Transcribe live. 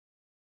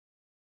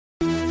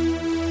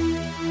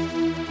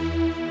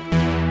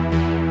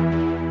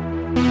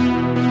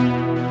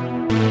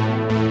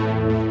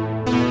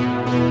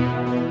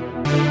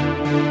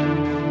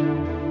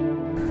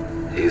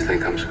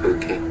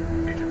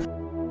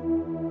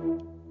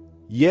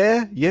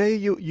Yeah,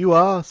 you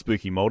are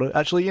spooky, Mulder.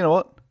 Actually, you know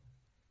what?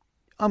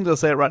 I'm going to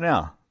say it right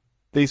now.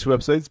 These 2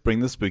 episodes bring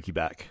the spooky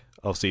back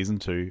of season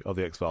 2 of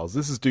the X-Files.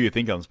 This is Do You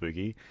Think I'm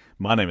Spooky?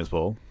 My name is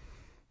Paul.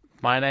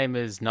 My name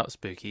is not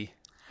spooky.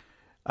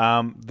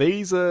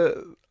 These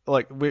are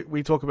like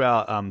we talk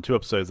about 2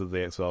 episodes of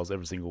the X-Files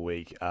every single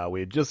week.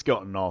 We had just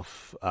gotten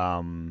off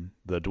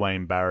the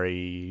Dwayne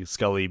Barry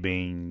Scully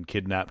being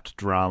kidnapped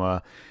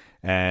drama,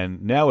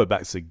 and now we're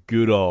back to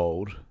good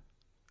old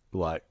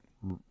like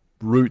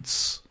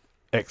roots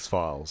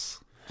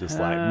X-Files, just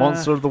like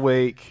Monster of the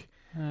Week.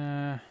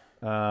 This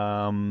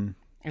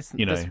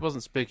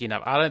wasn't spooky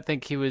enough. I don't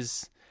think he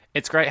was.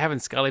 It's great having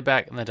Scully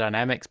back and the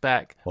dynamics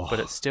back,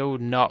 but it's still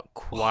not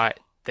quite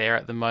there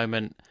at the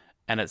moment,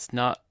 and it's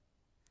not.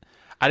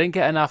 I didn't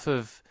get enough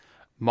of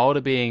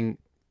Mulder being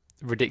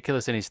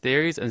ridiculous in his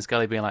theories and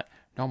Scully being like,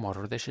 "No,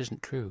 Mulder, this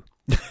isn't true."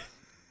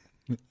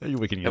 Are you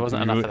working? There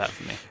wasn't enough of that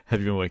for me.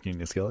 Have you been working in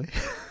your Scully?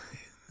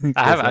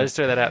 I haven't. I just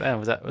threw that out there.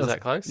 Was that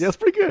close? Yeah, it's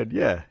pretty good.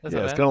 Yeah, That's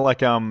it's kind of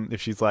like if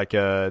she's like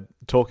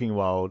talking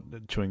while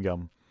chewing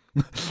gum.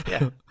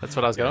 Yeah, that's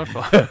what I was going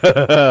for.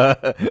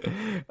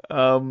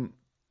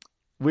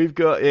 We've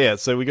got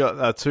so we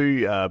got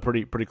 2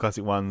 pretty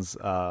classic ones.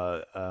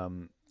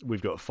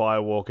 We've got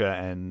Firewalker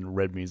and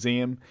Red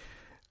Museum.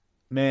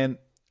 Man,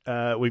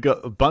 we've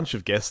got a bunch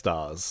of guest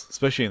stars,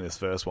 especially in this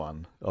first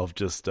one, of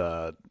just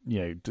the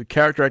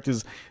character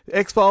actors.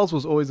 X-Files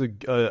was always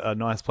a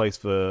nice place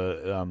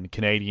for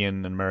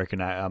Canadian and American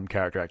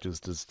character actors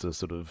to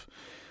sort of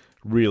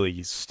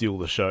really steal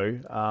the show.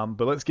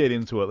 But let's get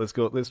into it.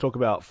 Let's talk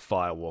about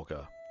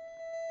Firewalker.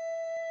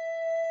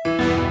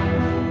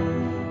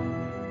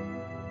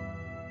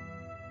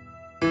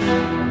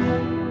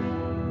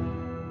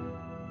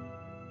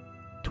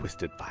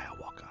 Twisted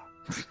Firewalker.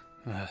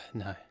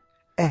 No.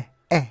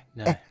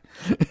 No.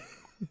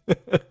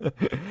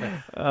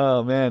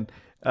 Oh man,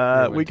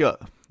 we got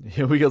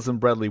some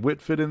Bradley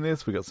Whitford in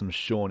this. We got some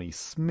Shawnee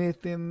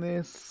Smith in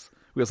this.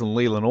 We got some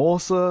Leland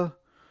Orser.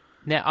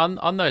 Now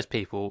on those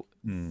people,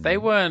 they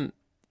weren't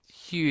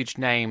huge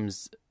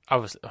names.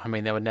 Obviously, I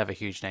mean they were never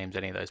huge names,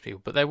 any of those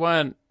people, but they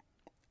weren't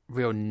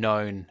real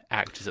known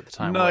actors at the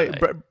time. No,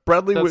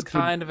 Bradley Whitford. It's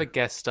kind of a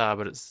guest star,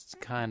 but it's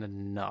kind of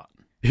not.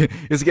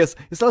 It's a guest.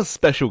 It's not a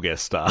special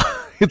guest star.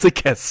 It's a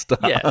guest star.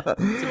 Yeah,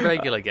 it's a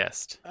regular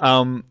guest.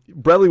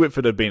 Bradley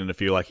Whitford had been in a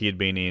few. Like he had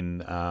been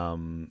in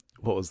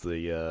what was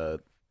the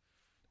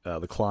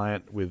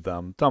Client with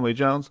Tommy Lee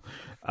Jones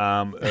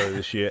earlier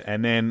this year,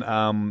 and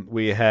then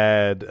we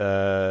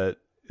had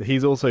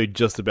he's also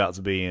just about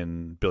to be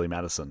in Billy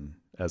Madison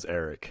as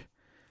Eric.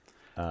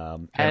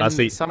 And I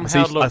see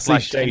somehow looks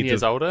like 10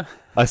 years older.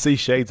 I see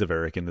shades of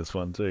Eric in this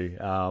one too,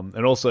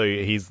 and also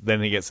he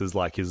gets his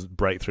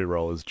breakthrough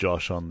role as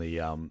Josh on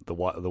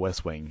the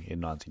West Wing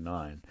in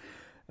 '99.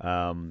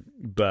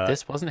 But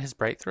this wasn't his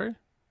breakthrough.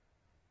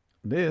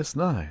 This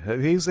no,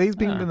 he's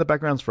been in the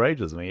backgrounds for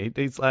ages. I mean,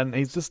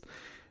 he's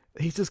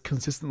just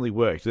consistently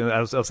worked. And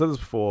I've said this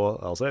before.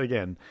 I'll say it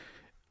again.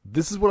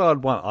 This is what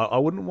I'd want. I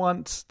wouldn't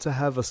want to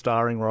have a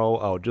starring role.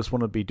 I would just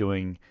want to be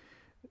doing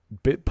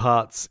bit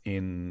parts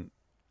in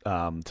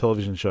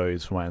television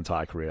shows for my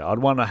entire career. I'd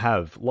want to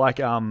have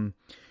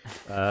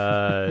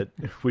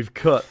we've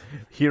got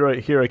Hiro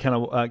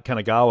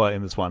Kanagawa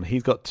in this one.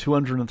 He's got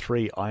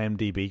 203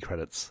 IMDb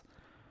credits.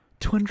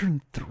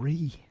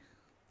 203.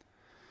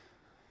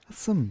 That's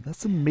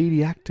some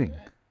meaty acting.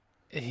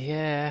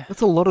 Yeah, that's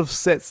a lot of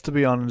sets to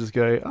be on and just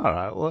go, all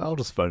right, well, I'll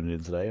just phone it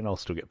in today and I'll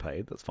still get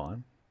paid. That's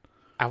fine.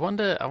 I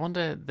wonder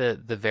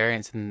the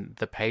variance in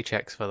the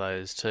paychecks for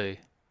those too.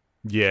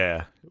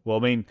 Yeah. Well, I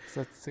mean,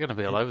 it's going to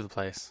be all over the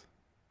place.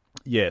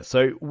 Yeah.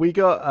 So we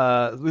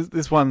got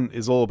this one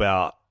is all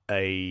about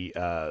it's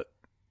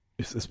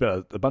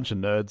about a bunch of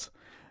nerds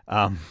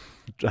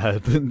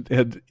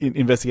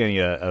investigating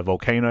a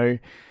volcano.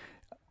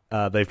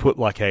 They've put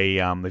put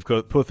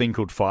a thing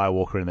called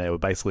Firewalker in there, where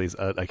basically it's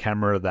a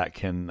camera that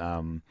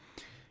can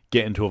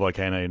get into a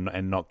volcano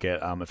and not get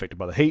affected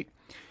by the heat.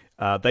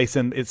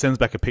 It sends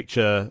back a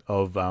picture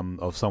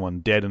of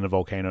someone dead in a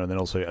volcano, and then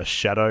also a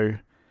shadow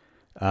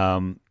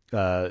in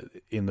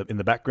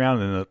the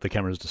background, and the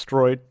camera is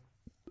destroyed.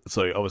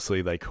 So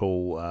obviously they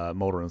call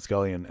Mulder and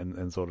Scully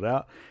and sort it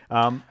out.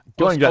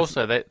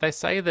 Also, they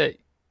say that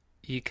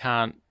you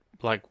can't,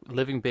 like,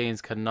 living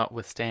beings cannot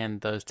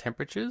withstand those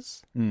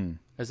temperatures.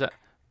 Is that?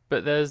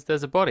 But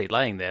there's a body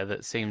laying there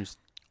that seems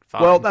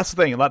fine. Well, that's the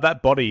thing. Like,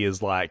 that body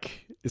is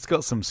like, it's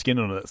got some skin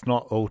on it. It's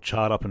not all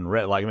charred up and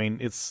red. Like, I mean,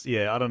 it's,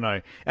 yeah, I don't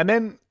know. And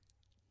then,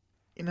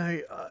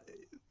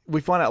 we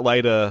find out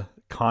later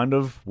kind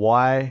of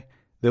why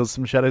there was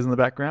some shadows in the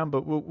background,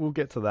 but we'll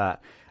get to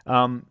that.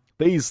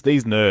 These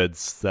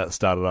nerds that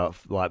started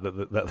off like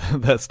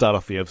that start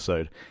off the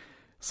episode,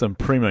 some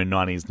primo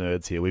 90s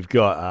nerds here. We've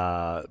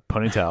got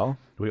ponytail.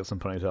 We got some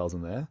ponytails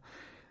in there.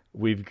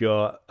 We've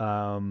got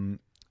some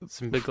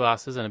big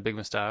glasses and a big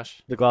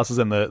moustache. The glasses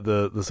and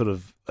the sort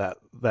of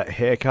that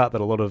haircut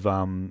that a lot of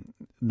 90s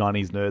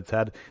nerds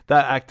had.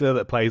 That actor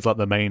that plays like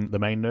the main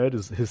nerd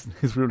is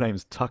his real name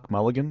is Tuck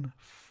Mulligan.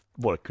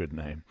 What a good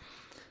name.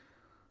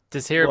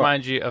 Does he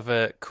remind you of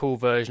a cool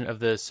version of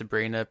the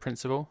Sabrina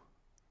principal?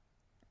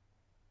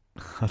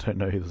 I don't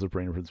know who the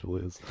Sabrina principal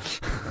is.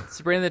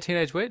 Sabrina the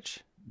Teenage Witch?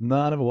 No,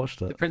 I never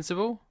watched it. The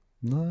principal?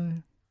 No.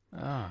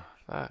 Oh,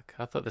 fuck.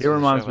 I thought this It was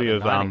reminds a show me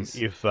of about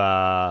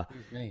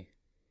the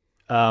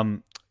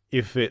 90s.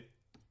 if it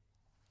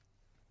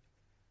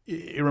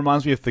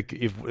reminds me if the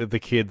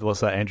kid,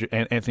 what's that,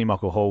 Anthony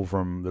Michael Hall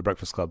from The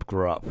Breakfast Club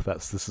grew up.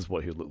 This is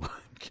what he would look like.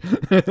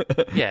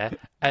 Yeah,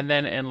 and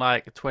then in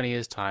like 20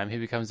 years' time, he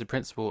becomes the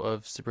principal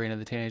of Sabrina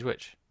the Teenage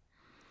Witch.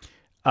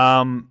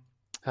 Okay,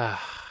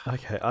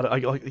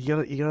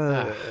 you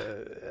gotta.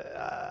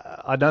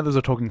 I know there's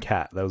a talking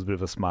cat. That was a bit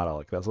of a smart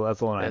aleck. That's all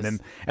I know.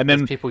 And then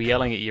there's people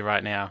yelling at you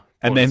right now.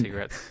 And then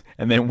cigarettes.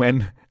 And then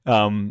when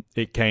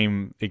it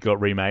got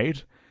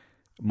remade.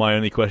 My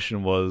only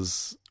question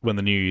was when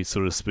the new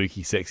sort of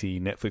spooky, sexy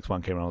Netflix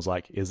one came out. I was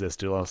like, "Is there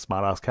still a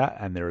smart ass cat?"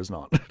 And there is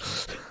not.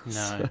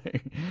 No.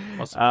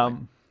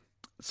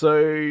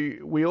 So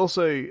we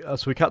also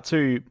we cut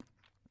to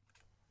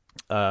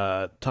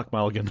Tuck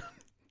Mulligan.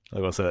 I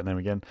gotta say that name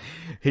again.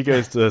 He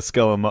goes to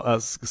Skulder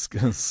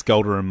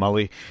and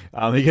Mully.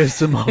 He goes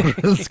to Mulder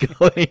and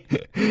Scully,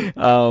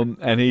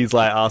 and he's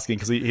like asking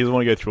because he doesn't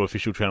want to go through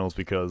official channels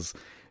because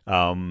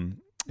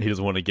he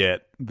doesn't want to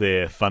get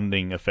their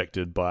funding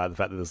affected by the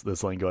fact that there's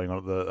something going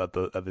on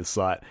at this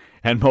site.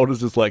 And Mulder's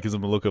just like gives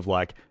him a look of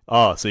like,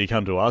 oh, so you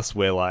come to us?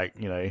 We're like,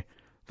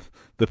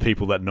 the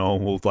people that no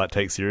one will like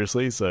take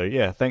seriously. So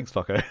yeah, thanks,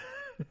 fucko.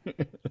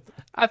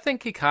 I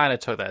think he kind of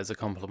took that as a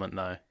compliment,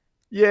 though.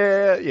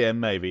 Yeah,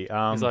 maybe.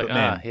 He's like,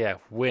 yeah,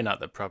 we're not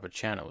the proper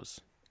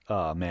channels.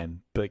 Oh,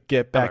 man, but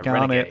get back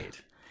on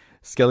it.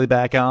 Skelly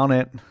back on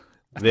it.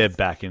 They're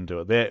back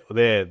into it.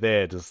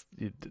 They're just...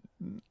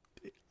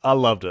 I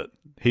loved it.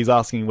 He's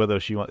asking whether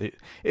she wants...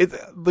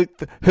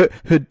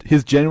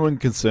 His genuine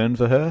concern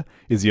for her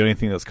is the only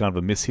thing that's kind of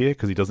a miss here,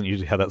 because he doesn't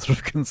usually have that sort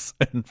of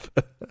concern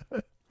for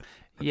her.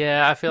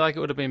 Yeah, I feel like it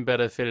would have been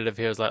better fitted if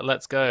he was like,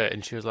 let's go.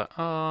 And she was like,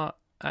 oh...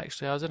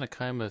 Actually, I was in a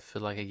coma for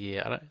like a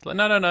year.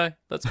 No,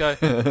 let's go.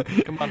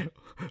 Come on.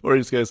 Or he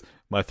just goes,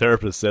 my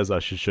therapist says I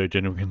should show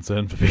genuine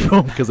concern for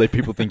people because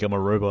people think I'm a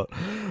robot.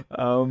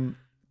 I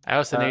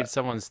also need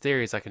someone's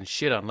theories I can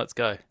shit on. Let's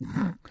go.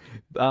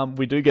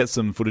 We do get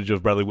some footage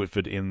of Bradley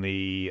Whitford in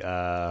the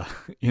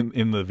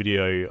in the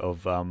video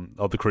of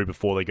the crew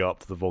before they go up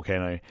to the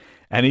volcano,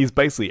 and he's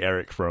basically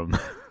Eric from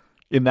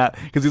in that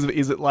because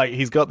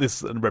he's got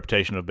this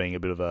reputation of being a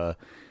bit of a.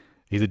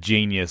 He's a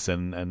genius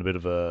and a bit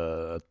of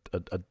a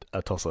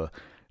tosser.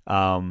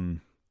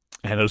 And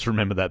I just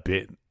remember that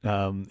bit.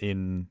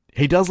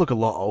 He does look a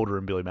lot older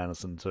in Billy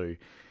Madison too.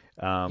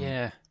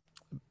 Yeah.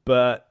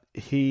 But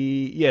so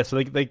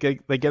they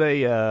get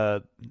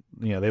a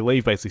they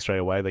leave basically straight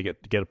away. They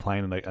get a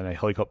plane and a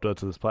helicopter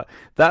to this place.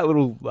 That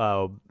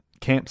little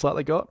campsite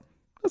they got,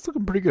 that's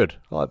looking pretty good.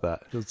 I like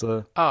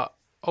that.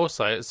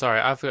 Also,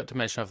 sorry, I forgot to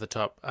mention off the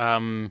top.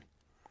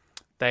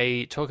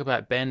 They talk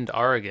about Bend,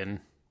 Oregon.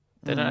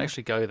 They don't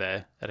actually go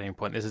there at any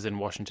point. This is in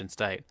Washington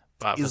State.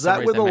 But is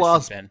that where the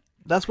last? Bend.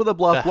 That's where the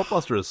last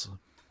blockbuster is.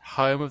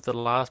 Home of the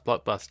last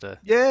blockbuster.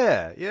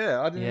 Yeah.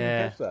 I didn't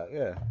even catch that.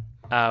 Yeah.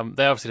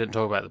 They obviously didn't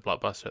talk about the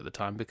blockbuster at the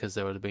time because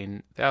there would have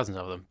been thousands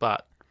of them.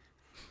 But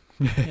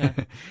yeah.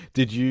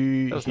 Did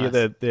you hear nice.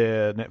 that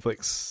their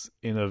Netflix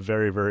in a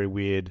very, very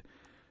weird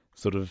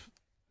sort of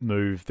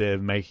move? They're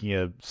making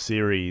a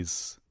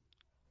series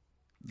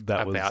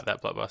about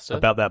that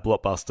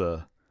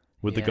blockbuster.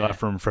 With the guy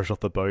from Fresh Off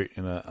the Boat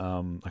in a,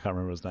 I can't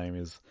remember what his name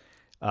is.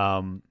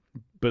 But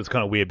it's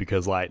kind of weird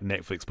because like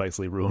Netflix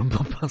basically ruined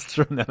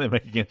Blockbuster and now they're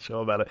making a show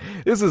about it.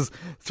 This is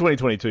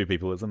 2022,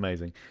 people. It's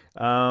amazing.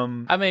 I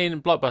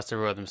mean, Blockbuster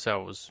ruined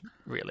themselves,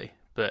 really.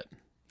 But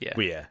yeah.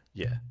 Well,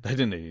 yeah. They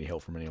didn't need any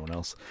help from anyone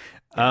else.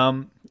 I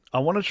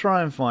want to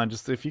try and find,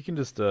 just if you can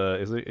just,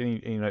 is there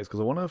any notes? Because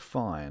I want to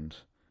find,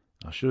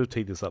 I should have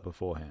teed this up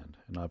beforehand.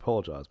 And I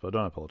apologize, but I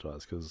don't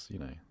apologize because,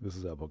 this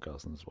is our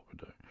podcast and this is what we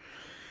do.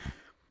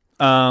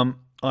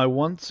 I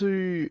want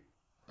to.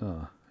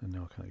 Oh, and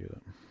now I can't get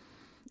it.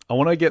 I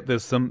want to get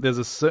there's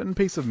a certain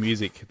piece of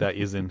music that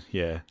is in.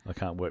 Yeah, I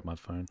can't work my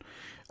phone.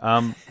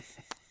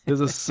 There's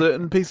a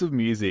certain piece of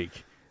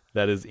music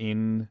that is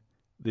in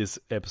this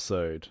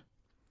episode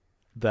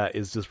that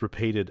is just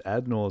repeated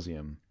ad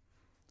nauseum.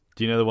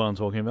 Do you know the one I'm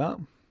talking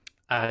about?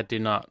 I do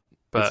not.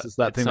 But it's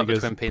that thing not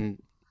that the goes,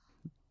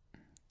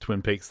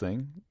 Twin Peaks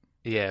thing.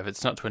 Yeah, if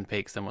it's not Twin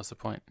Peaks, then what's the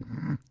point?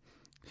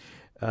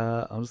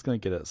 I'm just going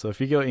to get it. So if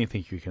you got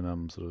anything, you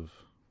can sort of...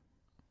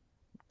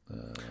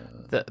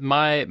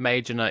 My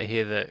major note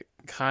here that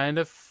kind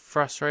of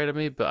frustrated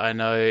me, but I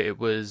know it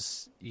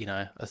was,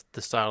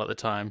 the style at the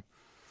time.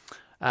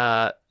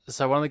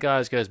 So one of the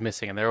guys goes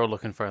missing and they're all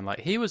looking for him like,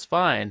 he was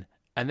fine.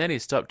 And then he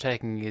stopped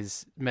taking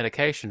his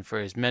medication for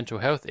his mental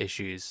health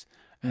issues.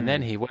 And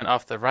then he went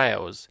off the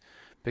rails.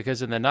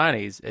 Because in the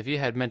 90s, if you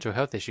had mental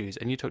health issues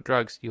and you took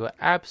drugs, you were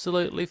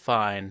absolutely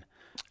fine.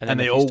 And then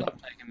if you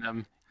stopped taking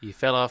them... You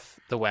fell off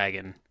the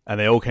wagon. And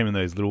they all came in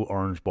those little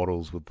orange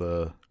bottles with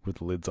the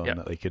lids on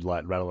that they could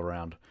like rattle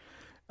around.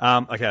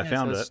 Okay, I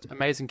found it.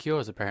 Amazing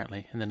Cures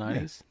apparently in the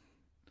 90s.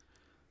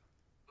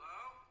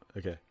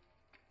 Okay,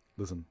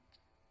 listen.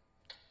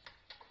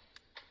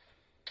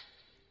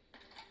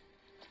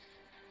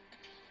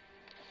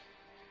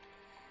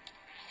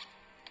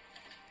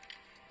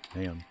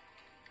 Hang on.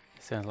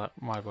 Sounds like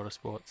My World of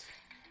Sports.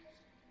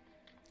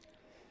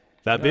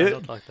 That No, bit?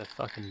 not like the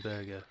fucking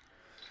burger.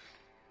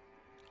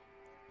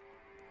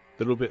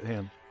 Little bit, hang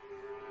on.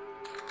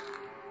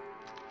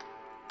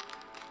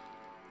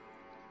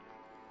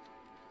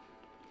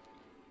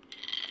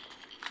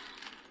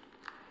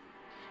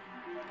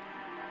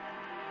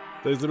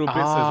 Those little bits,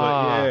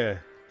 yeah.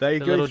 They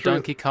The go little through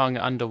Donkey Kong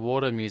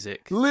underwater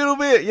music. little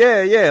bit,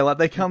 yeah. Like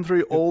they come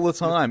through all the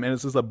time, and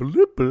it's just like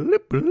blip,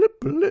 blip, blip,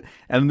 blip.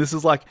 And this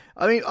is like,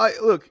 I mean, I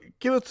look,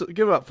 give it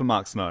up for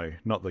Mark Snow,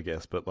 not the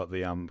guest, but like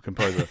the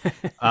composer.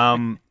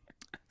 And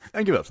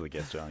give it up to the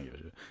guest, John. Give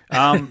it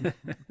to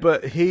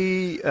but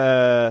he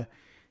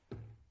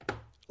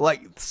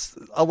like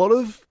a lot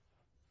of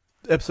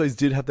episodes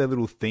did have their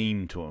little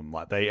theme to them,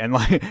 like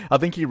I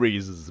think he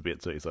reuses a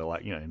bit too. So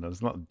like, you know,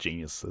 it's not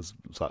genius as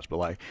such, but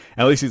like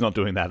at least he's not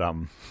doing that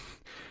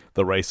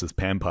the racist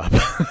pan pipe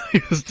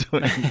he was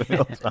doing the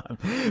whole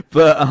time.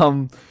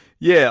 But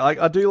yeah,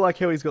 I do like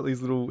how he's got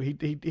these little.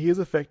 He is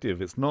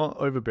effective. It's not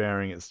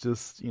overbearing. It's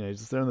just, you know,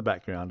 just there in the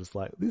background, just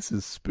like, this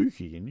is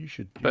spooky, and you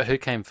should. But who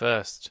came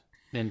first,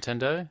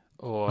 Nintendo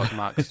or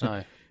Mark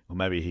Snow? Or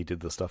maybe he did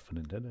the stuff for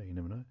Nintendo. You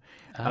never know.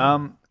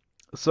 Oh.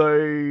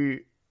 So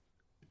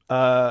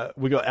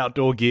we got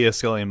outdoor gear,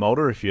 Scully and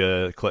Mulder. If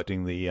you're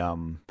collecting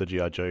the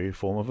GI Joe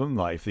form of them,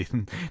 like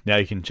now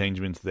you can change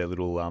them into their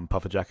little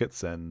puffer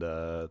jackets, and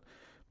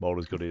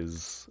Mulder's got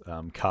his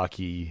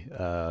khaki.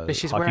 But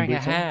she's hiking wearing a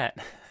boots on. hat.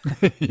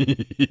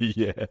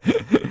 Yeah.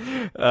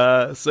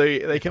 So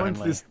they go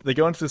into this. They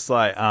go into this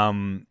like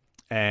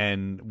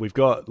and we've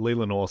got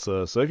Leland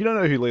Orser. So if you don't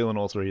know who Leland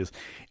Orser is,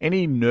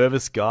 any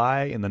nervous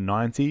guy in the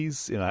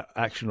 90s in an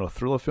action or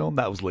thriller film,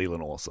 that was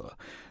Leland Orser.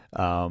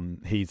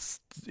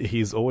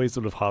 He's always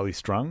sort of highly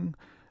strung.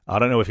 I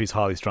don't know if he's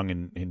highly strung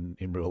in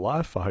real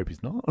life. I hope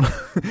he's not.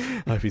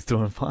 I hope he's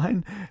doing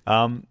fine.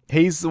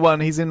 He's the one.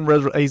 He's in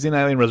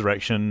Alien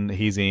Resurrection.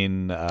 He's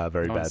in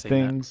Very Bad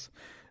Things.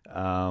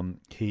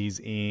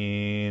 He's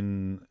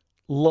in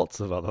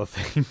lots of other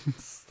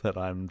things that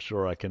I'm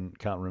sure I can't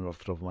remember off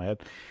the top of my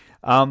head.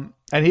 And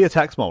he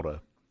attacks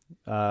Mulder,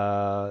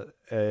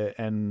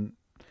 and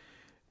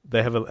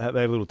they have a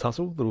little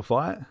tussle, little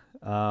fight.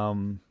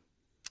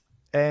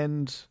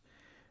 And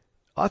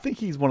I think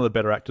he's one of the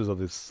better actors of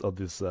this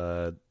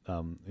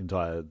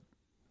entire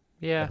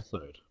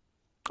episode.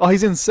 Oh,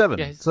 he's in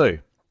 7 too.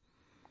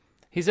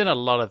 He's in a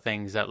lot of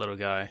things, that little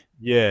guy.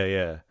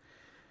 Yeah.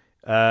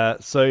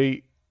 So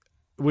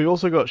we've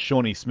also got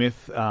Shawnee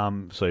Smith.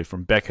 So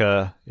from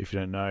Becca, if you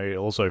don't know,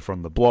 also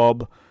from The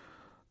Blob,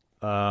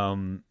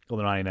 or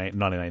the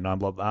 1989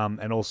 Blob,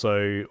 and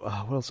also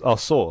what else? Oh,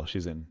 Saw.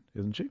 She's in,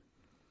 isn't she?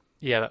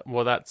 Yeah.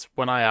 Well, that's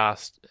when I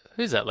asked,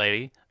 "Who's that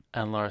lady?"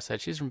 And Laura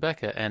said she's from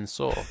Becca and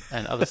Saw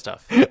and other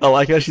stuff. I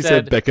like how she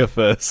said Becca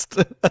first.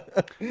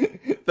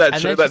 That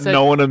show that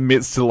no one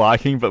admits to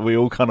liking, but we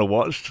all kind of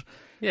watched.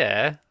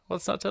 Yeah,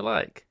 what's not to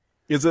like?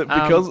 Is it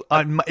because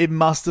it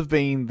must have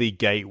been the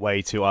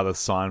gateway to either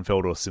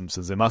Seinfeld or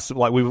Simpsons? It must have,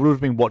 like, we would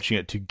have been watching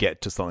it to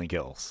get to something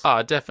else.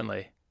 Oh,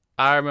 definitely.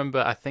 I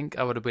remember. I think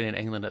I would have been in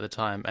England at the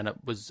time, and it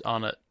was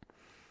on at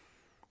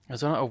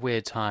a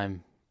weird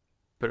time,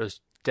 but it was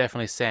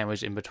definitely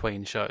sandwiched in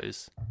between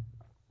shows.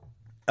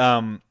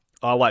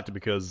 I liked it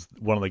because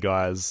one of the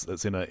guys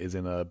is in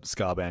a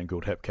ska band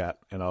called Hepcat,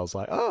 and I was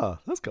like,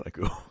 that's kind of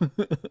cool.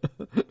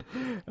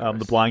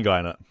 The blind guy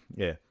in it,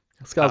 yeah.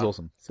 Scar's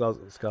awesome.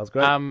 Scar's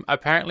great.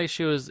 Apparently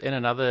she was in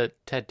another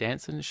Ted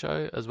Danson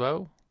show as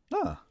well.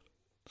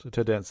 So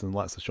Ted Danson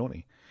likes the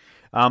Shawnee.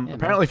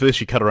 Apparently for this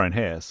she cut her own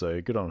hair,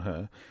 so good on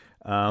her.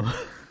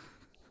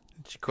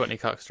 She Courtney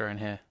Coxed her own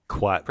hair.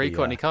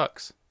 Pre-Courtney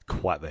Cox.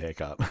 Quite the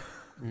haircut.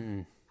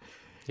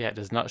 Yeah, it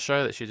does not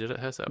show that she did it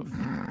herself.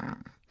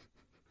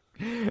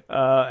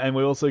 And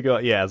we also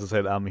got, as I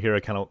said, Hiro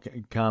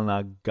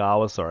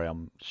Kanagawa. Sorry,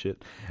 I'm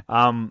shit.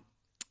 And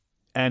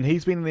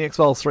he's been in the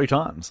X-Files 3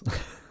 times.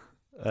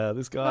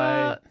 This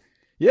guy,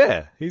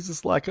 he's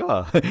just like,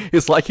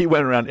 it's like he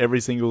went around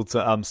every single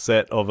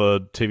set of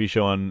a TV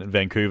show in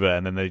Vancouver,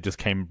 and then they just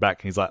came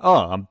back, and he's like,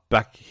 I'm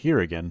back here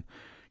again.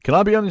 Can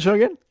I be on the show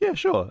again? Yeah,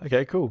 sure.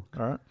 Okay, cool.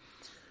 All right.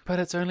 But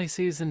it's only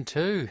season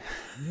 2.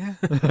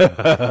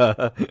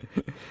 Yeah.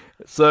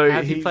 So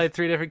have you played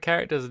 3 different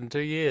characters in 2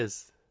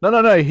 years? No.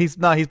 He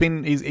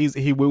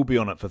will be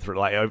on it for 3.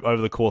 Like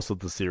over the course of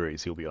the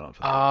series, he'll be on it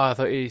for 3. I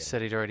thought you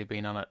said he'd already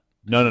been on it.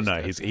 No.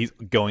 He's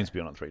going to be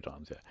on it 3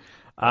 times.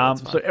 Yeah.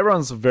 So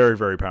everyone's very,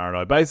 very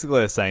paranoid. Basically,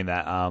 they're saying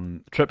that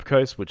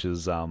Trepkos, which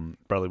is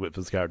Bradley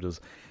Whitford's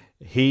characters,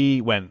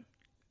 he went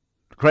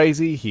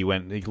crazy. He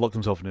locked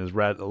himself in his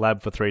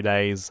lab for 3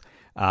 days,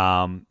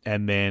 and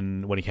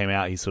then when he came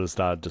out, he sort of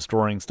started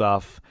destroying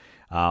stuff.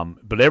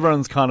 But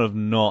everyone's kind of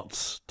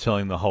not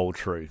telling the whole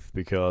truth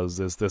because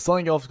there's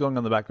something else going on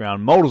in the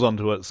background. Mulder's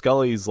onto it.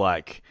 Scully's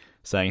like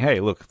saying, "Hey,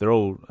 look, they're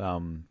all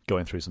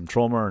going through some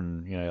trauma,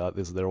 and like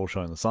this, they're all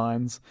showing the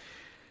signs."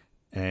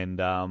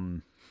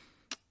 And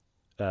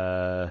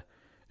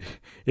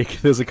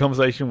there's a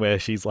conversation where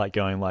she's like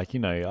going like,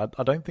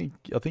 I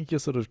think you're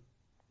sort of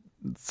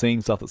seeing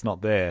stuff that's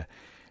not there,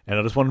 and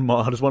I just wanted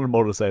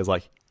Mulder to say is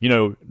like,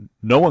 no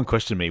one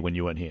questioned me when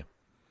you weren't here.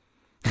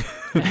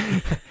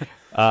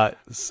 I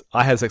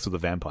had sex with a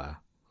vampire,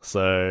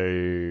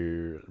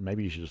 so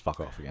maybe you should just fuck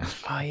off again.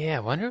 Oh yeah,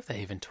 I wonder if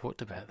they even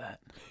talked about that.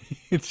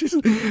 It's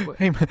just,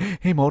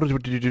 hey Mulder,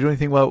 did you do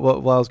anything while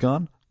I was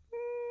gone?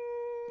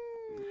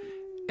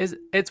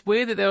 It's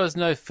weird that there was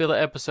no filler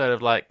episode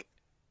of like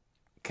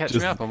catch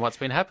me up on what's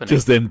been happening.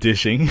 Just them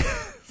dishing.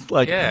 It's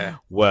like, yeah.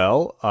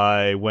 Well,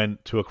 I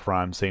went to a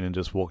crime scene and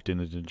just walked in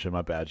and didn't show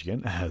my badge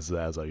again, as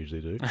I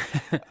usually do.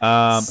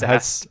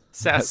 Sass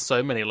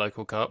so many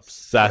local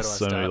cops.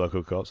 Many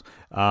local cops.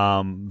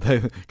 A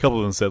couple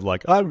of them said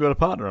like, I haven't got a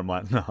partner. I'm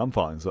like, no, I'm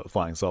flying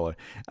solo.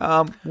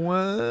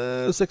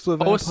 Sex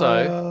with a vampire.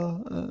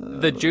 Also,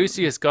 the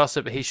juiciest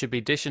gossip he should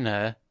be dishing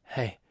her.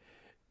 Hey,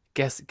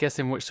 guess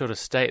in which sort of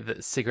state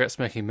that cigarette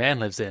smoking man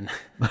lives in.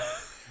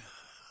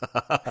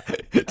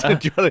 Can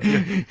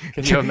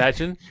you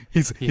imagine?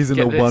 He's in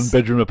a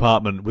 1-bedroom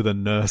apartment with a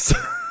nurse.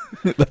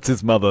 That's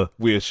his mother,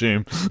 we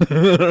assume.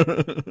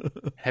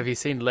 Have you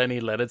seen Lenny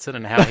Leonardson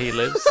and how he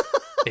lives?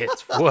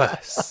 It's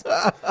worse.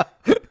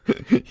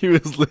 He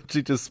was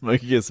literally just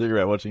smoking a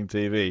cigarette, watching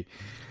TV.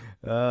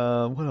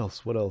 What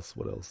else?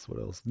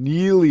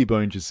 Nearly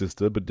boned your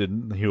sister, but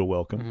didn't. You were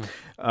welcome.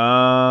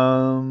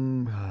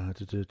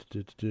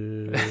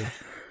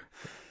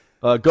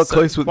 Got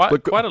close with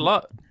quite a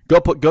lot.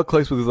 Got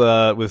close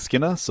with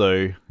Skinner,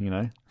 so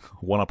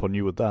one up on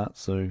you with that.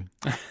 So,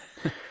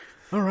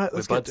 all right,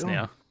 let's we're buds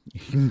now.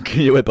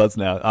 Yeah, we're buds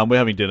now. We're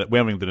having dinner. We're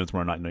having dinner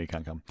tomorrow night. No, you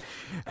can't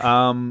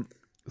come.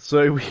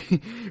 So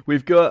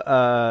we've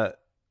got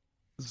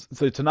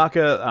so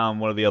Tanaka,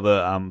 one of the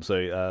other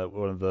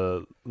one of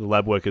the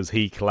lab workers,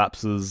 he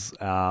collapses,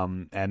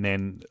 and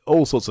then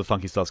all sorts of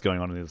funky stuff's going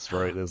on in his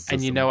throat.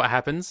 And you know what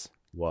happens?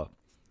 What?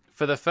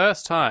 For the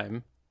first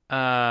time.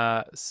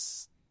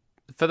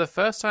 For the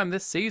first time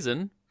this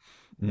season,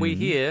 we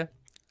hear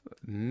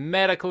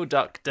medical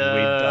doctor.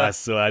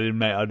 I did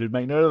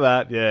make note of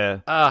that.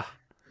 Yeah.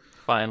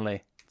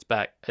 Finally, it's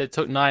back. It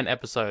took 9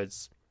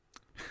 episodes.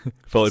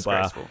 followed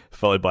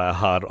by a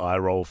hard eye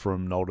roll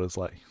from Nolder's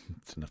like,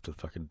 didn't have to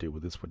fucking deal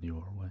with this when you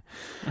were away.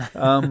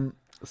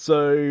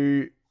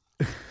 So,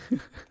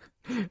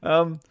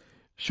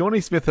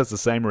 Shawnee Smith has the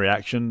same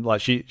reaction.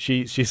 Like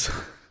she's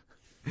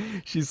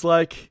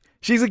like.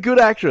 She's a good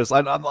actress.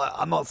 I'm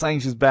not saying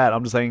she's bad.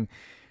 I'm just saying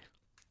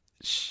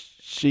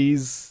she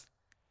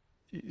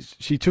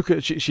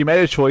made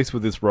a choice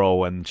with this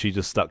role and she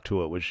just stuck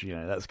to it, which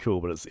that's cool.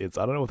 But it's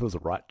I don't know if it was the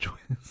right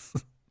choice.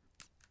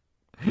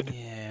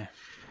 Yeah.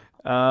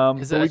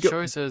 Is it a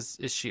choice, or is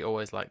she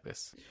always like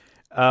this?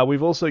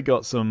 We've also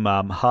got some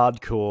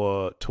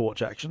hardcore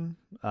torch action.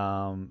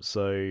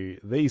 So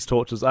these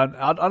torches, I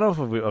don't know if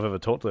I've ever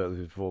talked about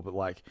this before, but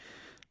like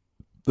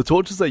the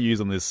torches they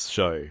use on this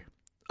show.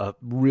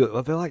 Really,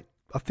 I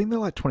think they're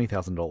like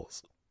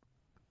 $20,000.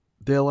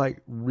 They're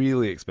like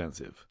really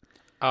expensive.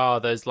 Oh,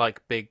 those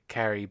like big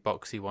carry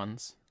boxy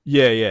ones.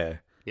 Yeah.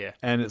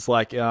 And it's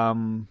like I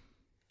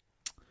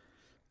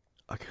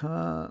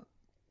can't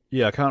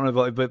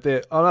remember, but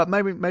they're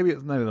maybe they're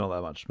not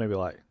that much. Maybe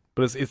but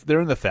it's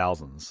they're in the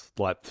thousands.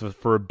 Like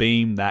for a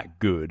beam that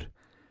good,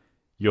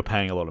 you're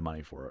paying a lot of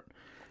money for it.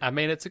 I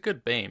mean, it's a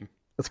good beam.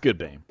 It's a good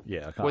beam.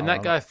 Yeah. When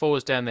that guy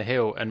falls down the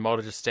hill and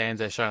Mulder just stands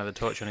there shining the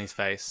torch on his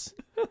face.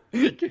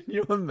 Can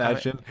you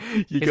imagine?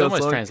 He's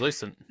almost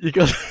translucent. You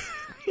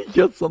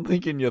got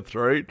something in your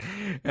throat,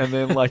 and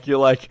then you're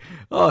like,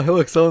 oh,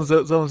 look, someone's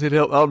here to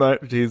help. Oh no,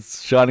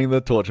 he's shining the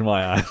torch in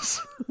my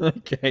eyes.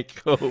 Okay,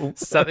 cool.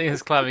 Something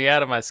is climbing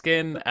out of my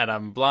skin, and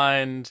I'm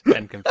blind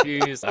and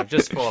confused. I've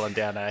just fallen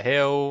down a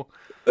hill.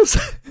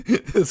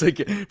 It's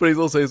okay. But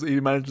he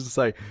manages to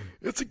say,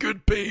 it's a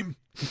good beam.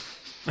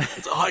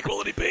 It's a high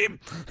quality beam.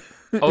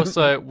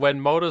 Also,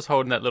 when Mulder's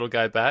holding that little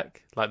guy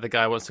back, like the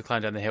guy wants to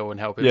climb down the hill and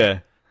help him. Yeah.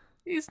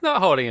 He's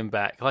not holding him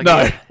back. Like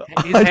no.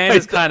 His hand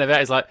is kind of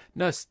out. He's like,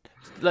 no,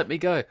 let me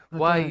go.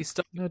 Why are you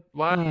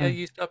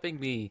stopping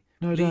me?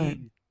 No,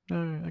 don't.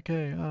 No,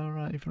 okay, all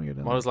right. If you want to go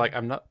down. Mulder's like,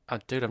 I'm not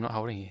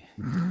holding you.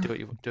 Do what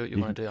you want to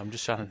do. I'm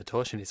just shining the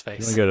torch in his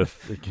face. If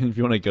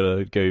you want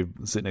to go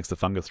sit next to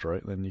Fungus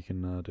Throat, then you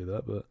can do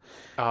that. But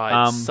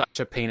it's such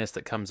a penis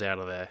that comes out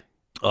of there.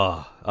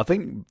 Oh, I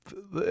think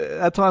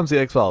at times the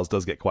X-Files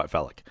does get quite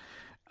phallic.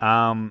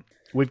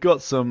 We've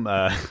got some...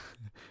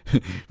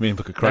 me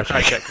look at crack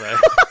check though.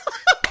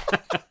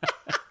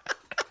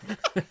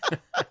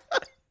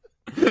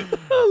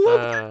 I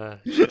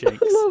love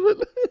it.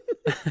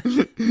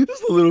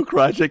 Just a little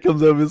cry check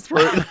comes over his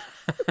throat.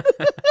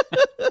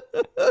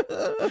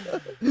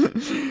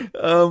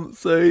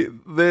 So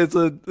there's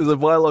a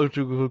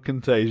biological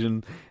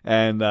contagion,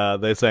 and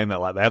they're saying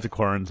that they have to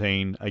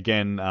quarantine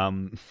again.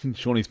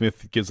 Shawnee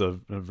Smith gives a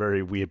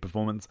very weird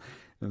performance,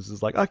 and it's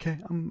just like, okay,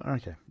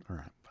 okay, all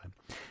right,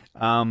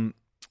 fine.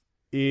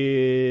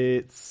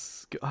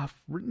 I've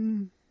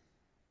written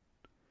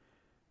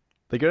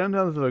They go down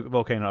to the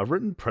volcano. I've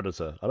written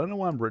Predator. I don't know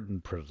why I'm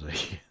written Predator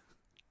here.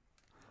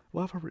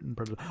 Why have I written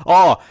Predator?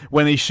 Oh,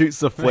 when he shoots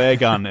the flare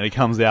gun and it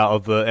comes out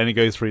of and it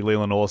goes through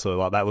Leland also.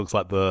 Like that looks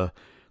like the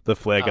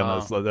flare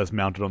gun that's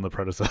mounted on the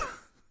Predator.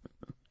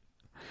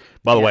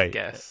 By the way,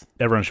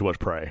 everyone should watch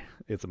Prey.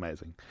 It's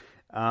amazing.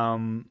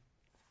 We've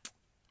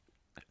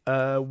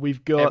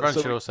got. Everyone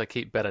should also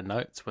keep better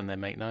notes when they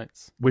make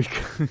notes. We've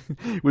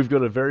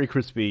got a very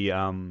crispy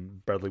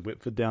Bradley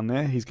Whitford down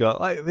there. He's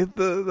got like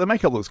the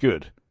makeup looks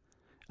good.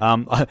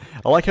 I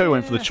like how he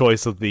went for the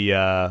choice of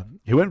the.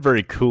 He went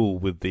very cool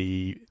with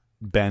the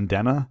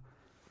bandana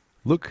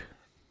look.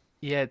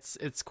 Yeah,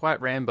 it's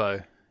quite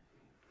Rambo.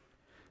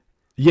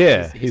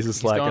 Yeah,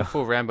 he's gone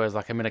full Rambo. It's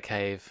like I'm in a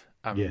cave.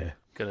 I'm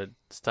gonna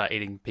start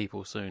eating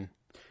people soon.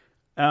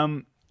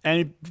 And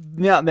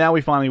now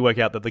we finally work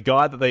out that the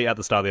guy that they at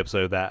the start of the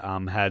episode that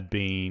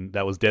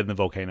that was dead in the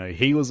volcano,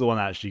 he was the one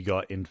that actually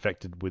got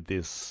infected with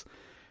this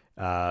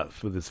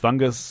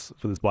fungus,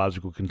 for this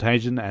biological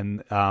contagion.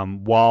 And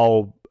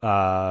while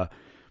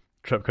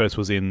Trepkos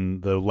was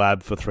in the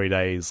lab for 3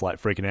 days,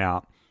 like freaking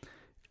out,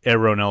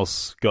 everyone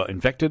else got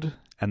infected.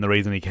 And the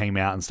reason he came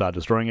out and started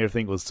destroying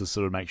everything was to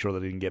sort of make sure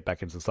that he didn't get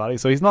back into society.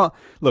 So he's not.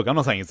 Look, I'm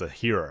not saying he's a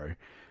hero,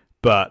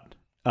 but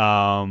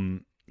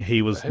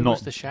he was Who not.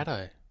 was the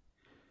shadow?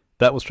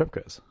 That was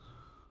Trepkos.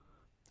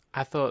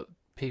 I thought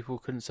people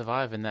couldn't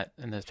survive in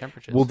those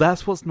temperatures. Well,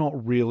 that's what's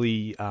not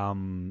really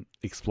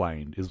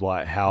explained. Is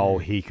like how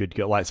he could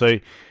go. Like, so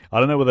I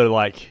don't know whether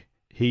like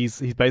he's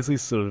basically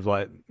sort of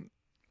like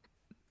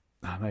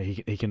I don't know.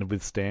 He can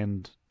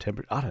withstand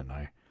temperature. I don't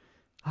know.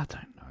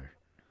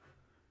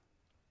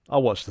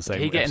 I'll watch the same.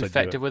 Did he get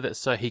infected with it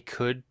so he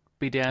could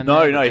be down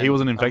there? No, he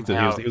wasn't infected.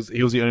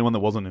 He was the only one that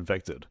wasn't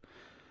infected.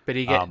 But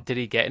did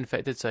he get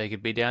infected so he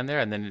could be down there,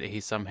 and then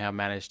he somehow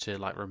managed to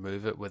like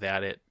remove it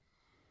without it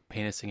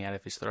penising out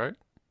of his throat?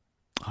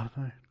 I don't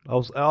know.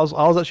 I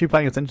was actually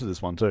paying attention to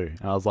this one too,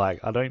 and I was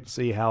like, I don't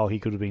see how he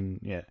could have been.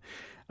 Yeah.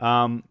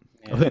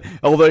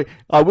 Although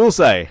I will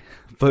say,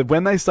 but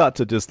when they start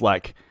to just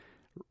like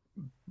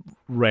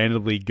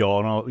randomly go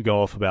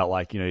off about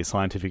like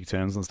scientific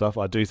terms and stuff,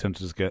 I do tend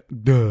to just get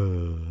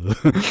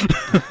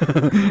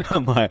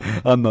I'm like,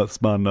 I'm not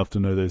smart enough to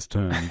know those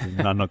terms,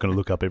 and I'm not going to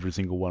look up every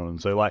single one of them.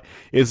 So like,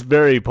 it's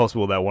very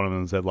possible that one of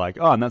them said like,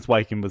 oh, and that's why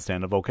you can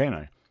withstand a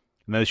volcano.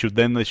 And they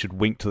should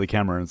wink to the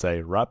camera and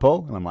say, right,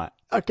 Paul? And I'm like,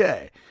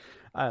 okay,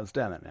 I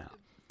understand that now.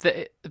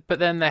 But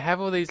then they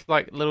have all these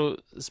like little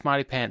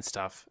smarty pants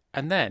stuff,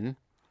 and then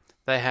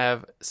they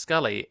have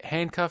Scully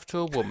handcuffed to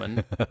a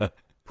woman.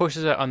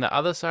 Pushes her on the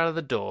other side of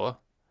the door,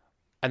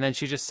 and then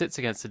she just sits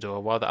against the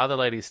door while the other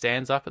lady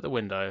stands up at the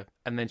window,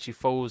 and then she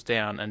falls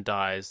down and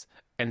dies,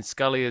 and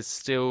Scully is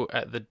still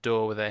at the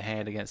door with her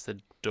hand against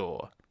the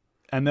door.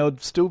 And there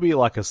would still be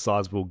like a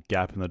sizable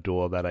gap in the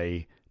door that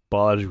a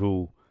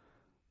biological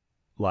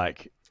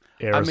like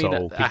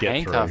aerosol could get through. A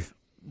handcuff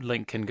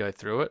link can go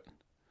through it.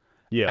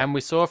 Yeah. And we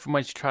saw from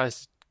when she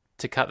tries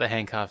to cut the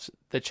handcuffs,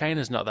 the chain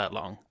is not that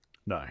long.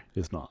 No,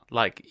 it's not.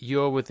 Like,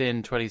 you're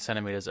within 20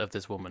 centimeters of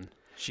this woman.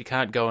 She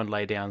can't go and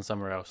lay down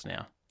somewhere else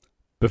now.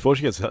 Before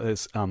she gets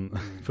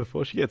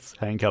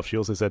handcuffed, she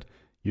also said,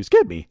 "You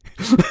scared me."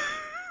 And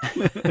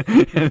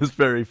it's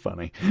very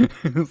funny.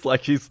 It's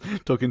like she's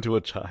talking to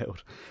a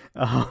child.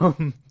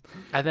 And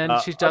then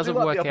she doesn't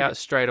work out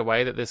straight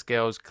away that this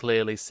girl's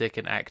clearly sick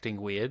and acting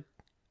weird.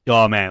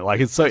 Oh man, like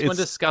it's so. When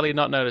does Scully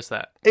not notice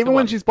that? Even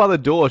when she's by the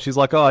door, she's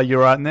like, "Oh,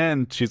 you're right," and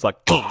then she's like,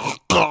 "Yeah,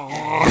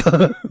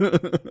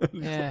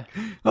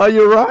 oh,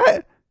 you're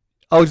right."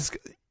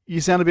 You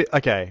sound a bit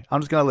okay.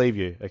 I'm just gonna leave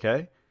you.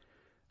 Okay.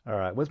 All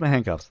right. Where's my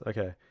handcuffs?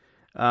 Okay.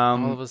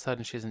 All of a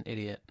sudden, she's an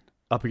idiot.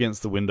 Up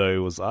against the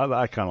window was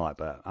I kind of like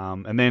that.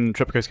 And then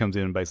Trepkos comes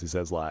in and basically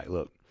says like,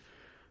 "Look,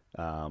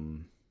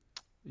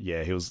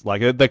 yeah, he was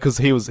like because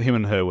him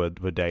and her were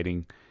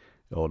dating,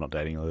 or not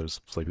dating, or they were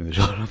sleeping with each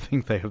other. I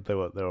think they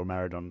were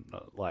married on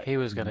like he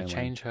was going to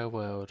change her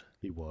world.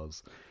 He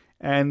was,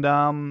 and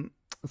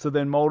so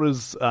then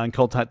Mulder's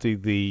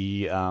contacting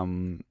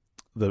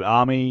the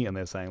army, and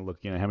they're saying, look,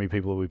 how many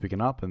people are we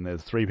picking up? And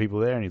there's 3 people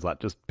there, and he's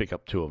like, just pick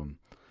up 2 of them.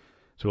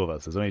 2 of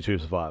us. There's only 2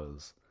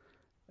 survivors.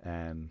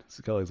 And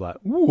Scully's like,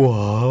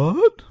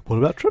 what? What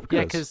about Trepkos?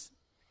 Yeah, because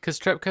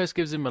Trepkos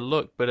gives him a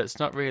look, but it's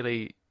not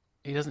really.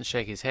 He doesn't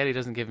shake his head. He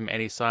doesn't give him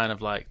any sign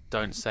of like,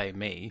 don't say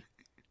me.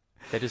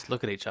 They just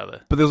look at each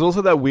other. But there's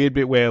also that weird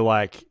bit where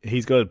like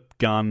he's got a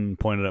gun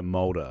pointed at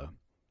Mulder,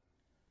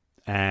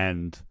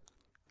 and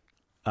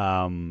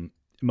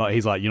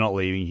he's like, "You're not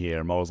leaving here."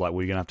 And Mulder's like,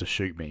 "Well, you're gonna have to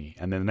shoot me."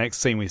 And then the next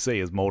scene we see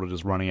is Mulder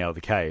just running out of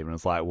the cave, and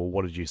it's like, "Well,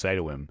 what did you say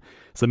to him?"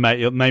 So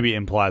maybe it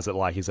implies that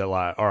like he said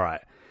like, "All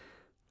right,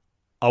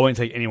 I won't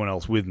take anyone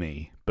else with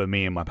me, but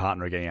me and my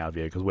partner are getting out of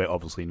here because we're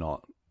obviously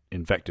not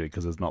infected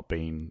because there's not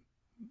been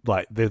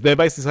like they're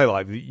basically saying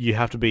like you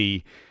have to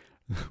be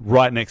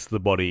right next to the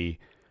body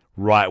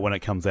right when it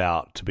comes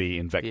out to be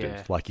infected.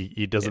 Yeah. Like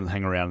it doesn't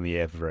hang around in the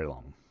air for very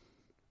long.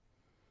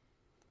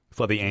 It's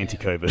like the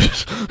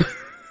anti-COVID."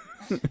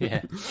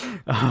 Yeah.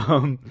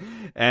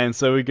 And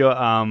so we got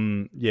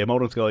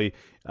Mulder and Scully.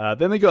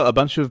 Then they got a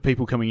bunch of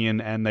people coming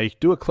in, and they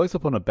do a close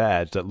up on a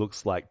badge that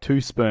looks like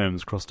two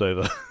sperms crossed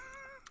over.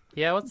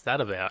 Yeah, what's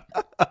that about?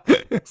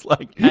 It's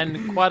like,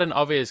 And quite an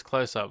obvious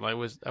close up. Like,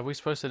 are we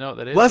supposed to know what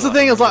that is? well, that's the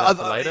thing. It's like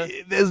later?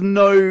 there's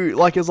no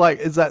like. It's like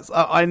is that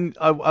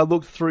I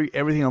looked through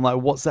everything. I'm like,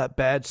 what's that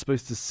badge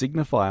supposed to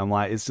signify? I'm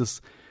like, it's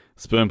just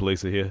sperm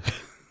police are here.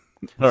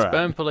 All right.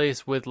 Sperm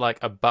police with like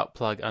a butt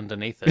plug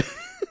underneath it.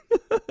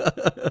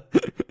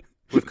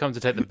 We've come to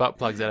take the butt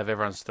plugs out of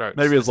everyone's throats.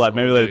 Maybe it's like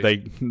This is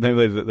what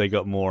maybe they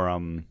got more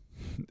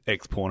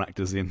ex porn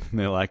actors in. And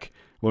they're like,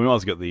 well, we might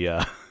as well get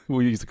the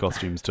we'll use the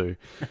costumes too.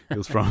 It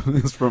was from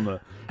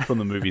the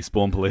movie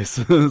Spawn Police,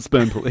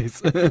 Sperm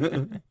Police.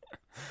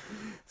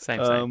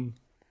 Same.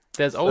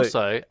 There's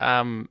also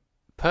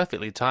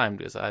perfectly timed,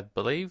 because I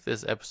believe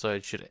this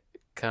episode should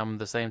come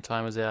the same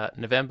time as our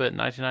November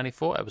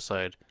 1994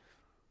 episode,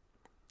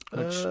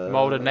 which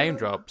Mulder name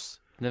drops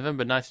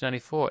November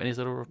 1994 in his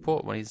little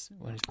report when he's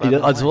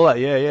I saw that.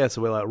 Yeah.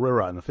 So we're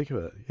right in the thick of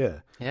it.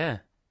 Yeah.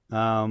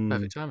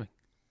 Perfect timing.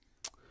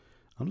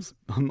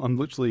 I'm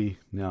literally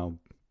now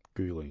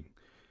googling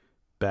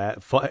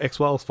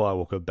X-Files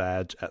Firewalker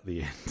badge at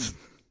the end.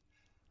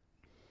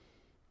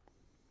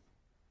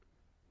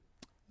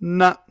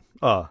 Nah.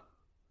 Oh.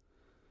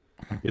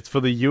 It's for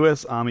the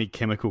U.S. Army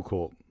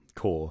Chemical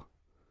Corps.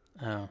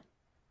 Oh.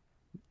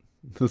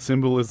 The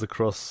symbol is the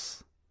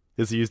cross.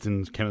 It's used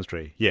in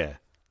chemistry. Yeah.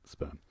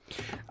 Sperm.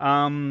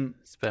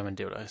 Sperm and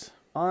dildos.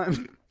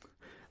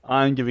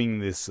 I'm giving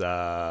this 2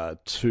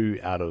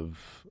 out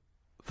of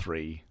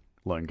 3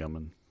 lone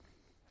gunmen.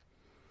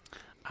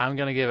 I'm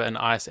going to give it an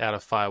ice out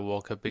of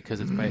Firewalker because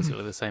it's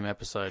basically the same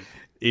episode.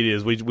 It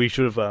is. We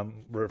should have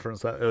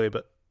referenced that earlier,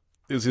 but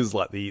this is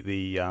like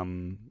the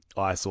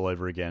ice all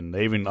over again.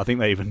 I think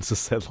they even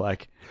just said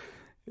like,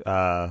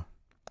 the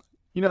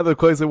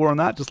clothes they wore on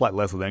that, just like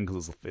less of them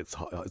because it's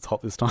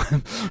hot this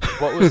time.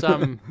 What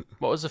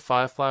was the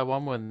Firefly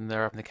one when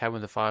they're up in the cabin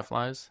with the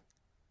fireflies?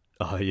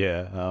 Oh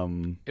yeah.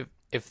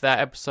 If that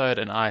episode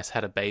and ice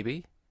had a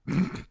baby,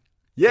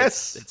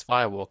 yes, it's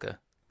Firewalker.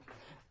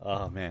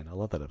 Oh man, I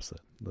love that episode.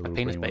 A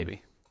penis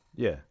baby.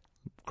 Yeah,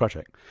 crotch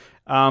check.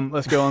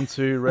 Let's go on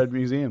to Red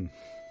Museum.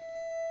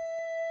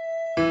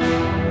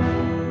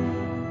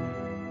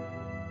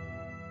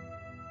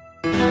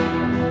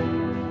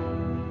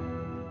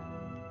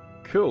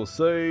 Cool.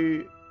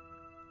 So,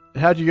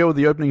 how'd you go with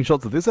the opening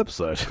shots of this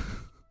episode?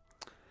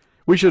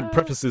 We should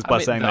preface this by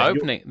saying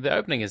the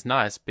opening is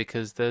nice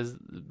because there's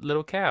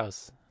little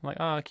cows. I'm like,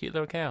 oh, cute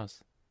little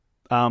cows.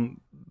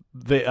 Ben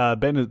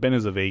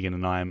is a vegan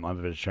and I'm a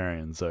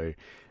vegetarian, so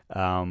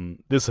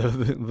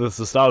the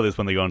start of this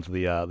when they go into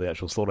the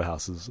actual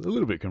slaughterhouse is a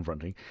little bit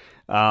confronting.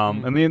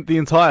 And the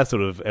entire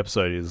sort of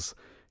episode is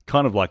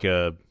kind of like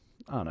I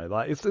don't know,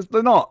 like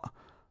they're not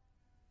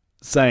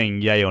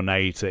saying yay or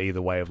nay to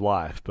either way of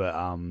life, but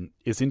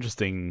it's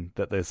interesting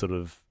that they're sort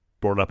of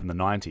brought up in the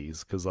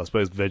 90s because I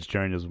suppose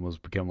vegetarianism was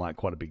become like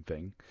quite a big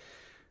thing.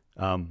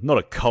 Not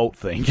a cult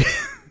thing.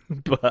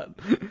 But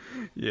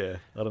yeah,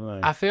 I don't know.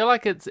 I feel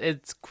like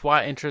it's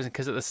quite interesting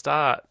because at the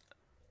start,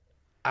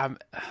 I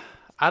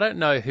don't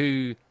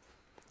know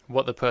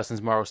what the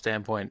person's moral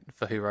standpoint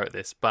for who wrote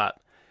this, but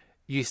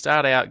you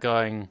start out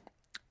going,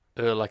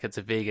 like it's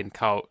a vegan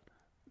cult,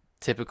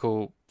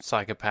 typical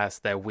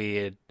psychopaths, they're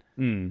weird,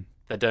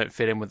 they don't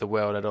fit in with the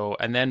world at all,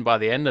 and then by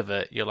the end of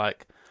it, you're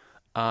like,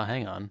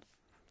 hang on,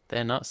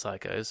 they're not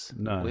psychos,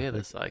 we're the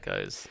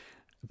psychos.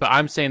 But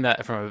I'm seeing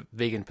that from a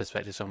vegan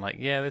perspective, so I'm like,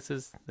 yeah, this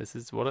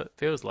is what it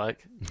feels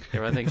like.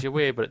 Everyone thinks you're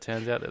weird, but it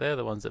turns out that they're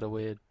the ones that are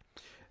weird.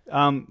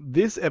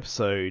 This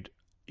episode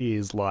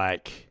is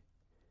like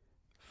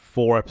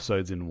 4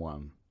 episodes in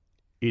one.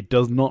 It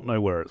does not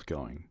know where it's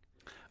going.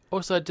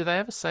 Also, do they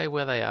ever say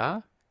where they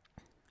are?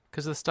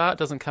 Because the start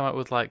doesn't come up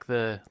with like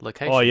the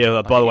location. Oh yeah,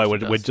 like by the way,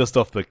 we're just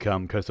off the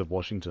coast of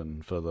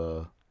Washington for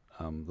the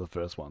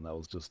first one. That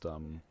was just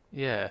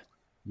yeah.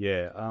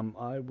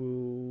 I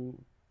will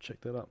check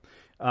that up.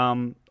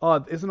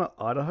 Isn't it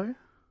Idaho?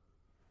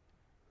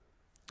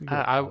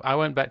 I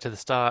went back to the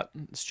start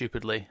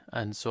stupidly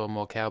and saw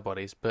more cow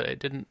bodies, but it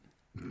didn't.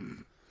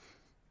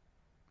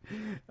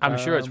 I'm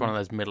sure it's one of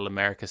those middle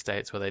America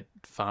states where they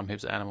farm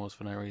heaps of animals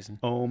for no reason.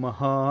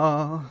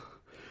 Omaha,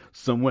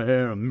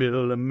 somewhere in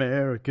middle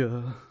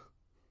America.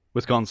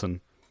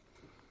 Wisconsin.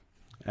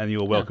 And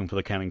you're welcome for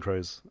the Counting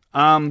Crows.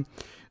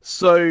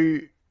 So,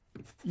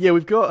 yeah,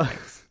 we've got...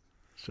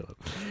 Shut up.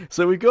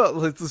 So we got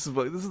this is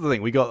the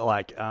thing we got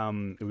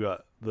we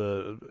got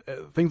the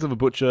things of a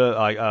butcher.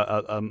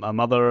 A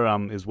mother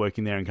is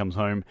working there and comes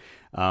home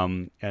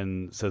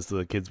and says to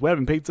the kids, "We're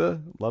having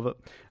pizza, love it."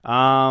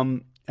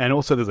 And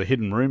also there's a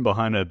hidden room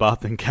behind her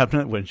bathroom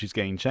cabinet when she's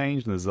getting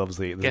changed. And there's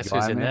obviously guess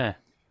who's in there?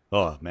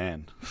 Oh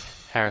man,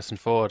 Harrison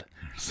Ford.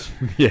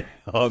 Yeah.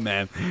 Oh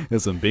man,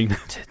 there's some big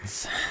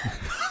tits.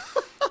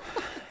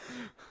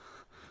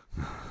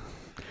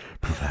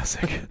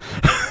 Classic.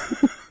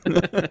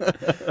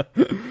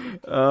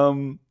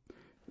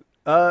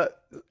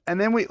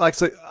 and then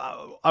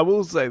I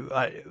will say,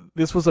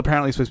 this was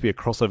apparently supposed to be a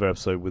crossover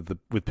episode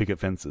with Picket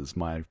Fences,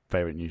 my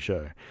favorite new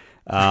show.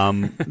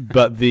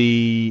 But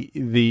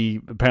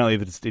the apparently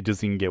it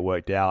just didn't get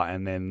worked out,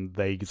 and then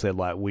they said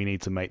like we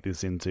need to make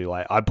this into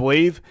like I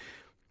believe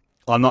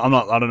I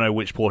don't know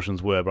which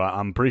portions were, but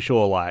I'm pretty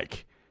sure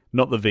like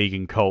not the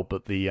vegan cult,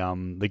 but the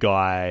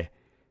guy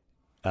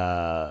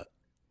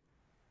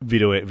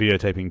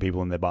videotaping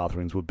people in their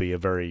bathrooms would be a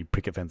very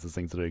Picket Fences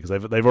thing to do, because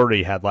they've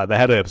already had they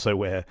had an episode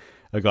where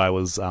a guy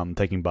was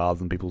taking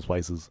baths in people's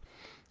places,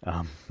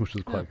 which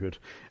was quite good.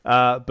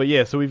 But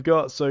yeah, so we've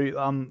got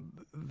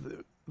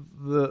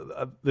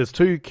there's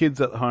two kids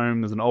at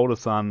home. There's an older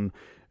son.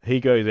 He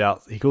goes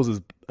out. He calls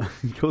his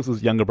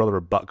younger brother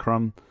a butt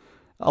crumb.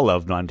 I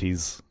love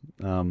 90s.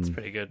 It's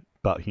pretty good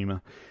butt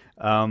humor.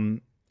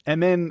 And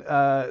then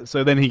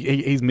so then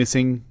he's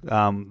missing. He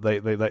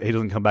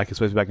doesn't come back. He's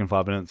supposed to be back in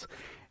 5 minutes.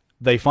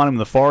 They find him in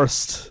the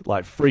forest,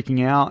 like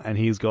freaking out, and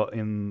he's got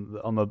written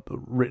on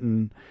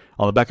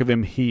the back of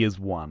him, "He is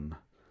one,"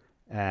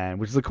 and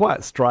which is a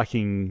quite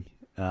striking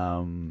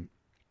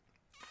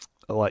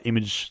like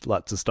image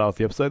like to start off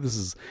the episode.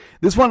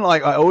 This one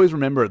like I always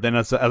remember it. Then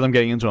as I'm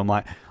getting into it, I'm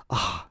like,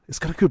 it's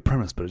got a good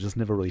premise, but it just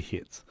never really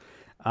hits.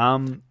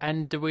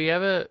 And do we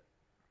never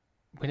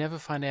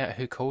find out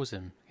who calls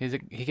him.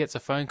 He gets a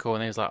phone call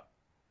and he's like,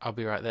 "I'll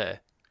be right there."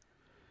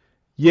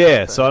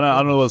 Yeah, so I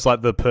don't know if it's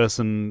like the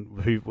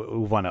person who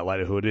we'll find out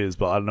later who it is,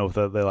 but I don't know if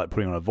they're like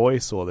putting on a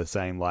voice or they're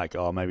saying like,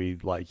 "Oh, maybe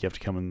like you have to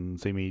come and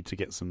see me to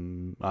get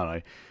some." I don't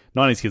know.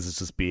 90s kids, it's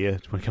just beer.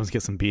 When it comes to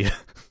get some beer.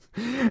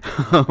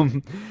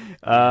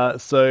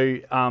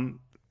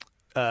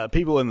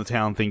 People in the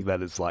town think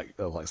that it's like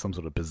some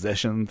sort of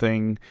possession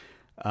thing,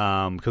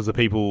 because the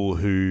people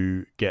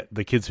who get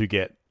the kids who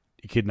get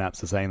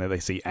kidnaps are saying that they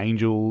see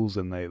angels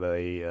and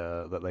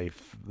the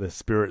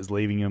spirit is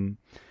leaving them.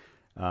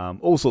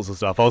 All sorts of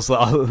stuff. I was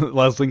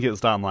thinking at the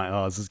start, I'm like,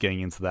 this is getting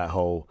into that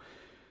whole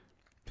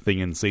thing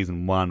in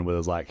season 1 where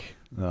there's like,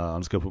 I'm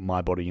just gonna put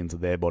my body into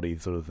their body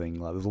sort of thing.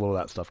 Like, there's a lot of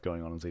that stuff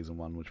going on in season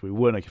 1, which we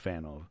weren't a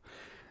fan of.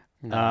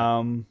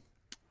 No.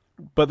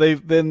 But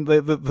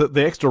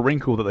the extra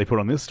wrinkle that they put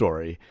on this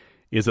story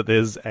is that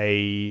there's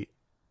a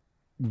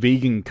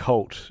vegan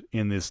cult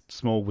in this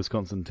small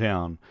Wisconsin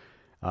town,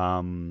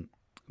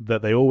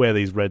 that they all wear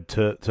these red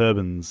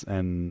turbans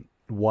and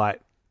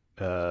white,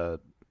 I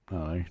don't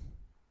know,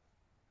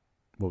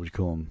 what would you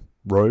call them?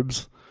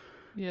 Robes.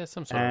 Yeah,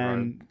 some sort of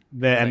robe.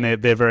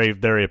 They're very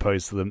very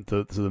opposed to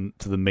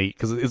the meat,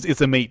 because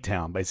it's a meat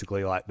town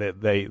basically. Like there's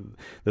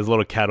a lot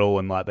of cattle,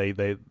 and like they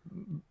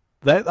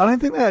I don't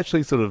think they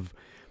actually sort of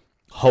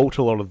halt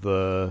a lot of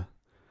the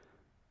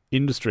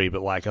industry,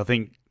 but like I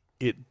think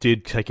it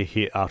did take a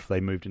hit after they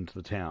moved into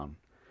the town.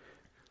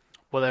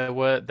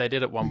 Well, they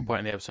did at one point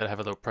in the episode have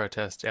a little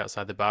protest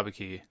outside the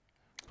barbecue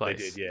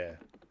place. They did, yeah.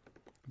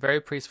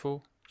 Very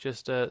peaceful,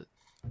 just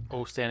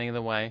all standing in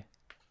the way,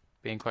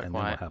 being quite quiet.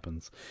 Then what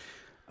happens?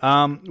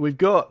 We've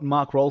got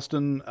Mark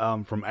Rolston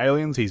from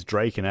Aliens. He's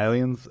Drake in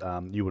Aliens.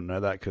 You wouldn't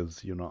know that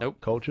because you're not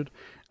cultured.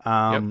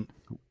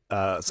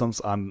 At some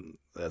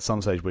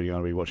stage we're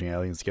going to be watching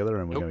Aliens together,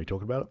 and we're going to be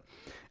talking about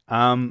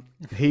it.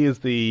 He is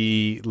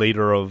the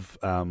leader of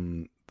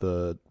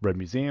the Red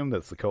Museum.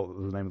 That's the cult.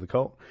 That's the name of the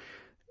cult.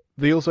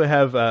 They also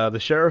have the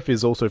sheriff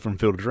is also from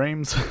Field of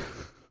Dreams,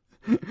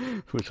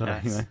 which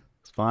nice.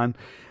 It's fine.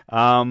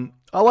 I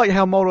like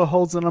how Mulder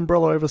holds an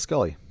umbrella over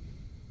Scully.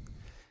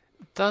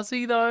 Does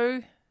he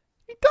though?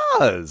 He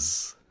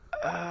does.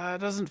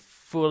 It doesn't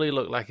fully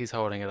look like he's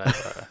holding it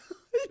over.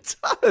 It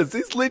does.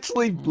 He's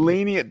literally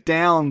leaning it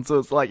down so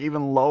it's like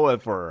even lower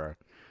for her.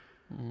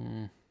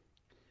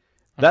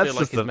 I feel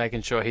like he's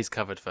making sure he's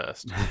covered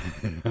first.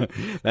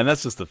 And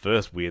that's just the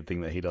first weird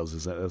thing that he does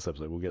this episode.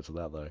 We'll get to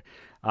that though.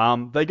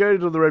 They go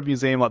to the Red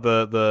Museum. Like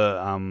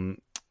the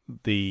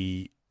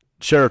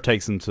sheriff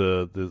takes them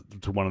to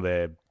one of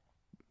their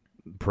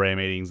prayer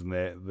meetings, and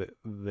they're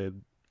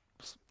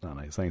I don't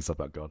know, saying stuff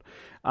about God.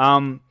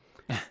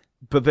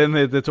 But then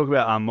they talk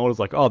about Mulder's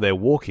like, oh, they're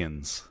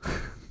walk-ins.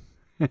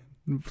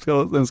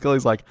 And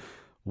Scully's like,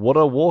 what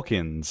are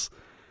walk-ins?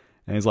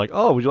 And he's like,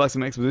 oh, would you like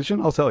some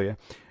exposition? I'll tell you.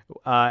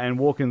 And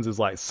walk-ins is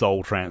like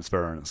soul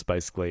transference,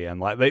 basically. And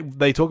like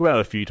they talk about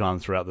it a few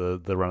times throughout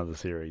the run of the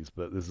series,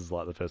 but this is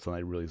like the first time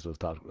they really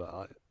sort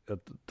of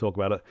talk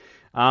about it.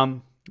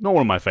 Not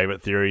one of my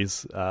favorite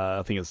theories.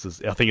 I think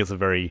it's a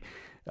very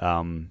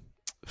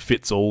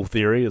fits all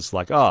theory. It's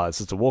like, it's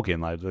just a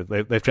walk-in. Like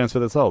they've transferred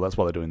their soul. That's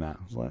why they're doing that.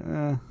 It's like,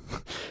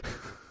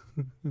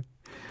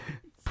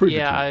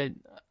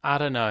 I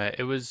don't know.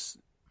 It was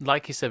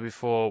like you said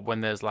before, when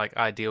there's like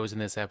ideals in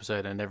this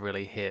episode and never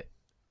really hit.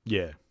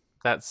 Yeah.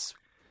 That's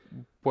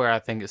where I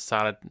think it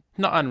started,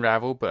 not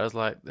unravel, but I was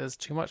like, there's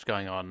too much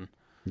going on.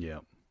 Yeah.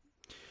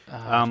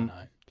 I don't know.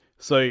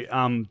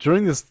 So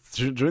during this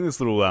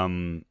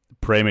little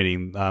prayer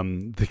meeting,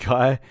 the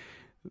guy,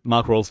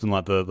 Mark Rolston,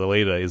 like the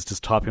leader, is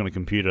just typing on a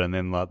computer, and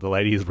then like the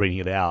lady is reading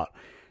it out.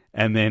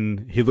 And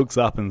then he looks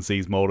up and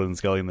sees Mulder and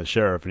Scully and the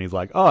sheriff, and he's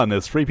like, oh, and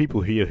there's 3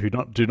 people here who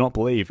do not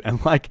believe.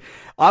 And like,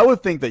 I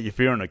would think that if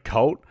you're in a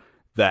cult,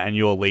 that and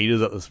your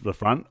leader's at the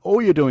front,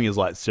 all you're doing is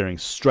like staring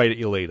straight at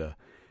your leader.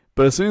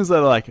 But as soon as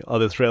they're like, oh,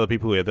 there's 3 other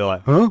people here, they're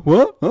like, huh?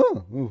 What?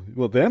 Oh,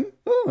 well, them?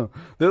 Oh.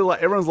 They're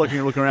like, everyone's looking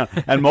around.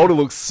 And Mulder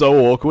looks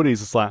so awkward. He's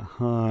just like,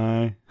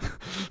 hi.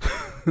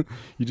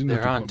 You didn't There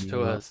have aren't to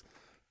two us.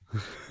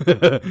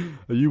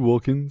 Are you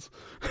Walkins?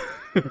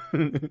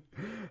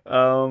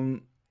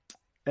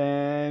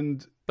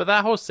 And But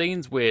that whole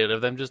scene's weird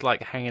of them just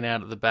like hanging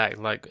out at the back.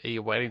 Like, are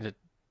you waiting to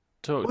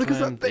talk to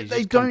him?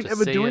 they don't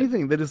ever do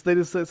anything. They just say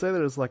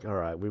that it's like, all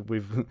right,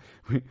 we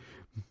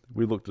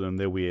looked at them.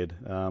 They're weird.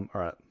 All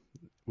right,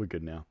 we're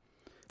good now.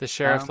 The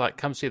sheriff's like,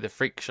 come see the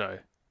freak show.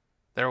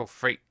 They're all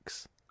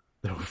freaks.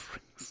 They're all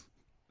freaks.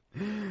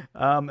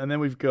 And then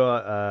we've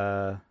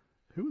got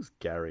who was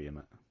Gary in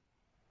it?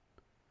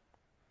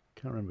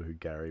 Can't remember who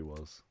Gary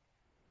was.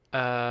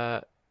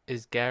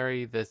 Is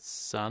Gary the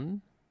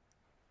son?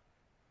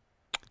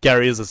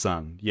 Gary is the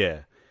son. Yeah.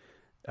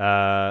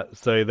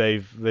 So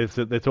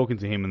they're talking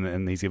to him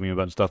and he's giving him a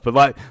bunch of stuff. But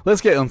like,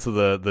 let's get onto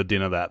the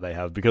dinner that they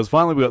have, because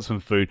finally we got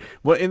some food.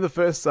 Well, in the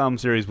first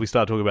series we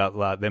started talking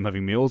about them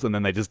having meals, and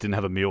then they just didn't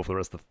have a meal for the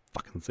rest of the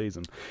fucking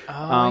season.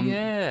 Oh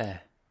yeah.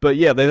 But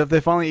yeah,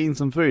 they're finally eating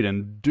some food,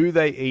 and do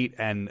they eat?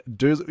 And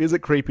is it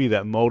creepy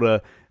that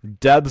Mulder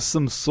dabs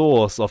some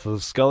sauce off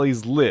of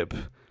Scully's lip,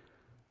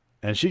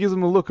 and she gives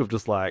him a look of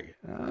just like,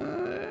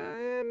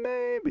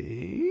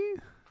 maybe.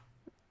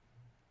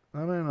 I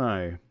don't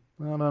know.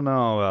 I don't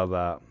know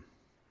about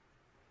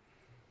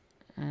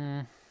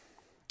that.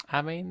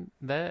 I mean,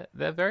 they're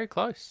very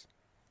close.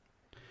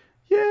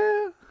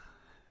 Yeah,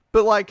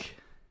 but like,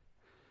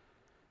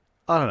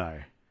 I don't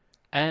know.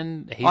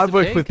 And I've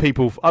worked with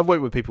people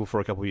for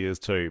a couple of years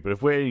too. But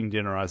if we're eating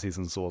dinner, I see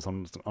some sauce,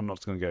 I'm not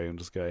just going to go and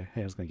just go,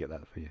 hey, I'm just going to get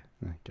that for you.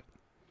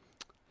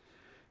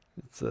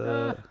 It's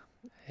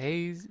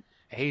he's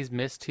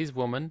missed his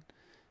woman.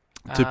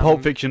 To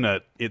Pulp Fiction,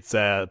 it's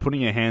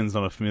putting your hands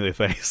on a familiar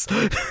face,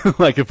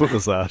 like a foot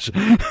massage.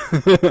 I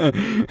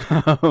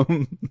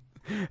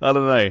don't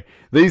know.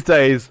 These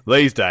days,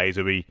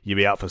 you'd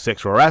be out for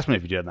sexual harassment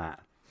if you did that.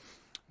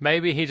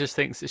 Maybe he just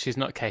thinks that she's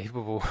not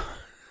capable.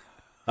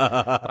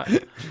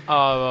 Like,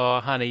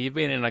 oh, honey, you've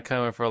been in a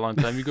coma for a long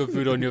time. You got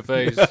food on your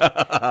face.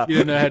 You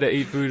don't know how to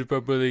eat food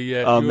properly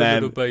yet. Oh, you're man. a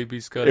little baby,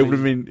 Scully. It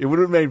would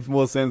have made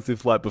more sense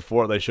if, like,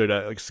 before they showed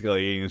like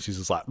Scully eating, and she's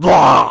just like,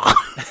 blah!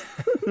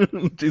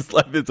 She's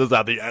like, this is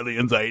how the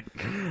aliens ate.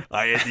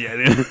 I ate the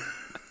alien.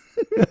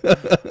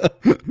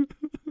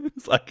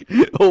 It's like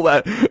all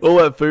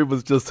that food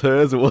was just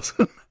hers. It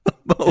wasn't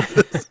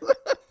Mulder's.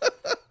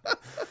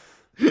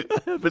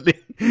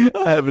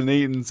 I haven't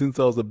eaten since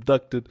I was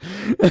abducted.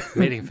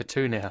 I'm eating for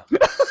 2 now.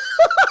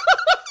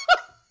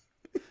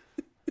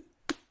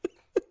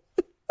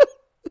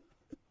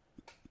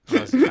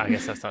 I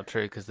guess that's not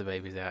true because the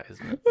baby's out,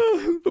 isn't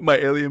it? But my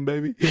alien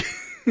baby.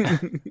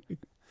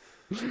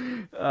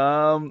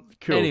 Cool.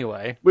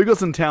 Anyway, we've got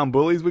some town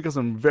bullies. We've got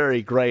some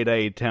very grade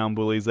A town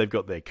bullies. They've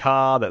got their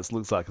car that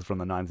looks like it's from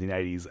the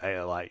 1980s,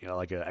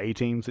 like an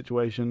A-team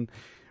situation.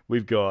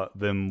 We've got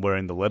them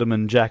wearing the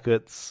Letterman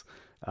jackets.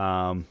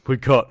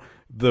 We've got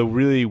the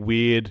really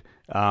weird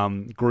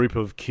group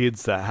of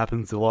kids that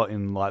happens a lot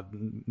in like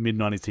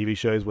mid-90s TV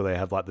shows where they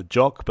have like the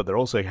jock, but they're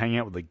also hanging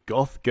out with the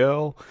goth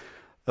girl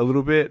a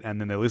little bit,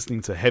 and then they're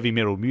listening to heavy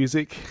metal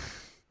music.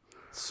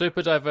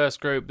 Super diverse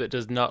group that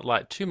does not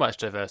like too much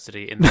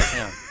diversity in their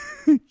town.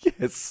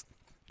 Yes.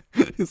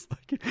 It's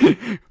like,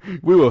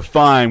 we were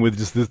fine with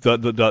just this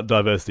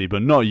diversity,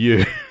 but not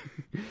you.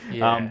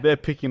 Yeah. They're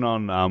picking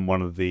on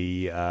one of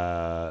the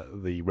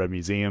Red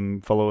Museum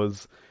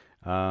followers.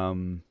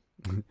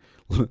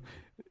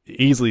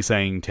 Easily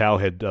saying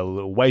Towelhead a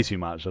little way too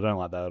much. I don't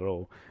like that at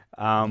all.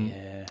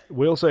 Yeah.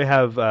 We also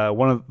have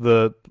one of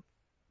the...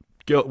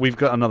 We've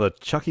got another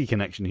Chucky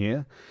connection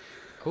here.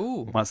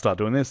 Ooh. Might start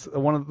doing this.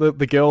 One of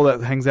the girl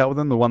that hangs out with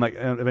them, the one that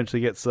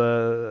eventually gets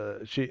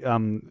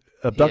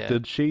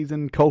abducted, she's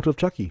in Cult of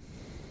Chucky.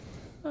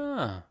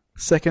 Ah.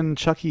 Second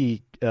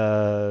Chucky,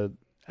 and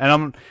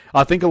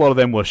I think a lot of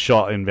them were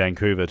shot in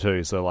Vancouver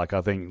too. So like,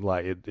 I think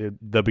like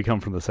they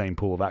become from the same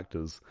pool of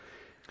actors.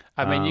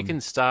 I mean, you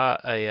can start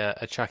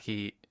a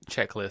Chucky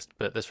checklist,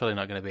 but there's probably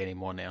not going to be any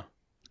more now.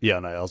 Yeah,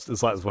 no,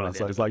 it's like when I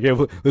say, it's like,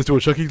 yeah, let's do a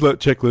Chucky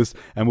checklist,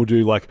 and we'll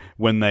do like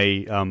when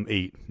they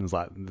eat. It's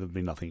like there'll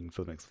be nothing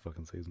for the next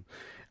fucking season.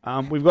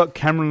 We've got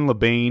Cameron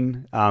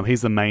Labine.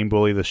 He's the main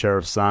bully, the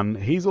sheriff's son.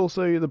 He's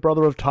also the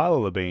brother of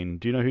Tyler Labine.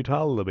 Do you know who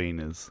Tyler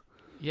Labine is?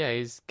 Yeah,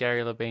 he's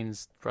Gary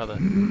Labine's brother.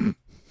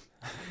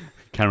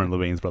 Cameron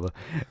Labine's brother.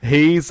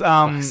 He's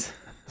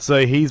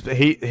so he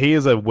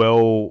is a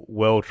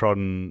well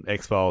trodden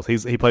X-Files.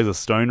 He plays a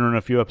stoner in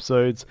a few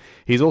episodes.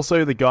 He's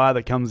also the guy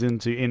that comes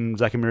in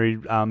Zack and Miri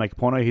Make a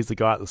Porno. He's the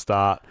guy at the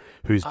start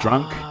who's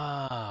drunk.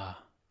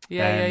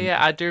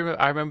 Yeah.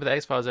 I remember the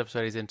X-Files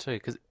episode he's in too,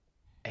 because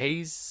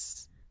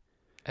has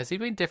he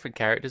been different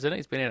characters in it?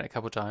 He's been in it a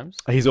couple of times.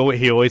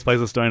 He always plays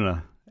a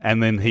stoner.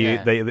 And then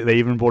they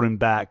even brought him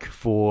back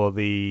for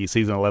the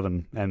season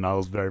 11, and I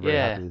was very, very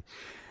happy.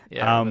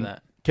 Yeah, I remember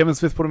that. Kevin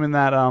Smith put him in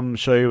that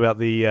show about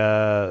the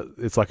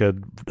it's like a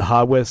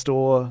hardware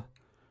store,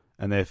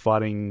 and they're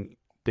fighting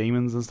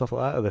demons and stuff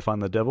like that. Or they're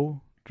fighting the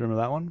devil. Do you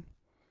remember that one?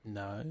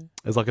 No.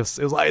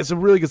 It's a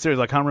really good series.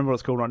 I can't remember what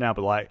it's called right now,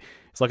 but like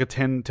it's like a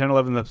 10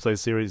 11 episode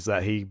series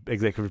that he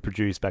executive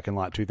produced back in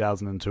like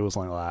 2002 or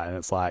something like that, and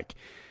it's like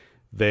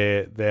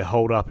they're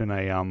holed up in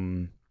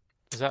a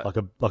Is that like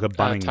a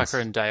Bunnings. Tucker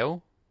and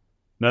Dale?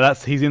 No,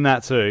 he's in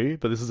that too,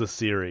 but this is a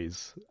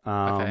series.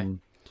 Okay.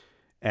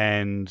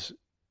 And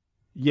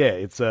yeah,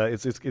 it's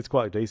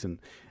quite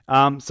decent.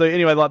 So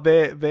anyway, like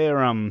they're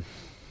they're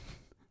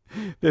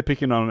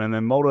picking on him, and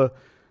then Mulder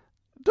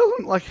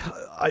doesn't like.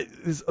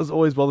 This has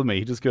always bothered me.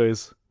 He just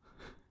goes,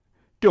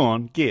 "Go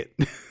on, get."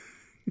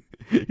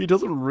 He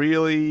doesn't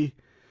really.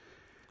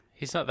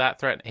 He's not that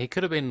threatening. He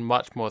could have been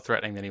much more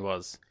threatening than he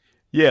was.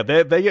 Yeah,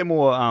 they get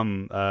more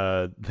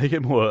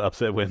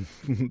upset when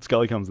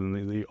Scully comes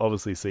in. They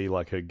obviously see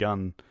like her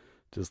gun,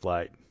 just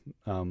like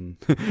I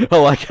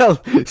like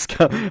how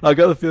I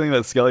got the feeling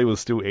that Scully was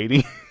still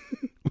eating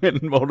when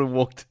Mulder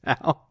walked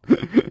out.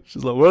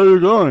 She's like, "Where are you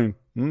going?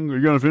 Are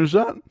you going to finish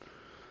that?"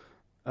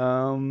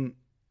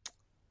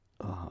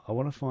 I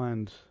want to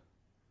find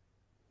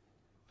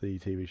the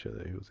TV show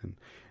that he was in.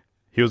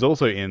 He was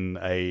also in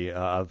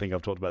I think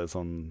I've talked about this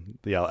on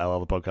our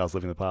other podcast,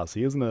 Living the Past.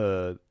 He was in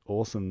a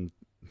awesome,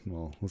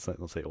 well, let's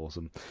say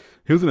awesome.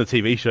 He was in a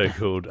TV show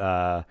called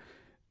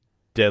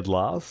Dead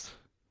Last,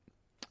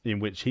 in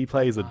which he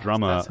plays a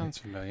drummer. That sounds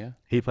familiar.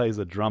 He plays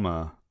a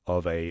drummer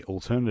of a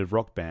alternative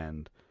rock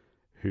band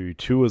who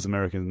tours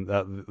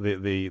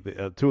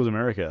tours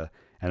America,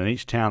 and in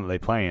each town that they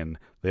play in,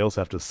 they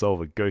also have to solve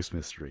a ghost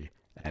mystery.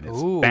 And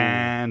it's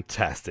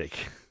fantastic.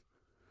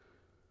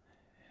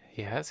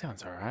 Yeah, that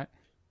sounds alright.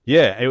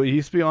 Yeah, it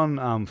used to be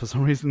on, for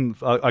some reason,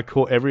 I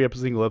caught every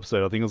single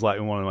episode. I think it was like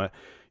in one of my,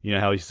 you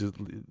know how I used to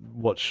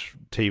watch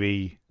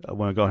TV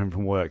when I got home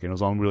from work, and it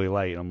was on really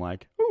late, and I'm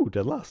like, ooh,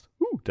 Dead Last.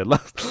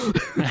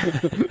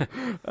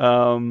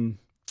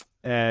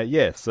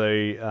 Yeah, so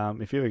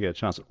if you ever get a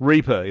chance,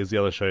 Reaper is the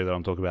other show that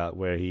I'm talking about,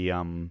 where he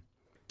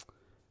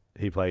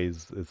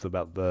plays, it's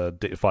about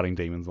the fighting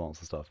demons and all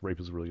sorts of stuff.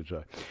 Reaper's a really good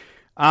show.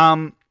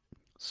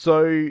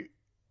 So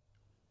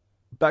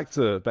back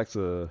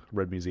to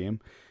Red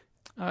Museum.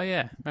 Oh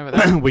yeah, remember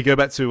that? We go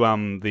back to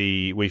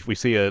we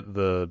see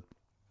the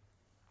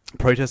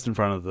protest in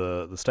front of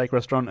the steak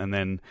restaurant, and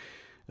then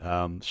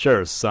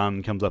Sheriff's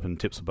son comes up and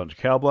tips a bunch of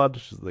cow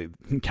blood.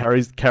 He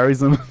carries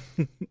them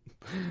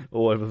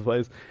all over the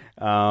place.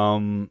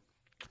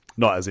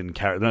 Not as in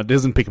carry. No, it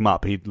doesn't pick them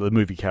up. The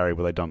movie Carrie,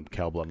 where they dump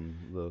cow blood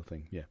in the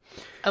thing. Yeah.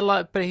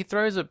 But he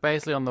throws it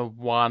basically on the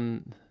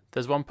one.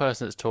 There's one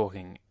person that's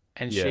talking,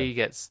 and she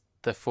gets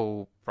the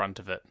full brunt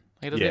of it.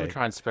 He doesn't even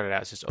try and spread it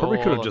out. It's just probably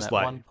all could have on just that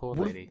like one poor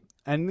lady.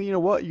 And you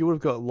know what? You would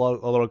have got a lot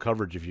of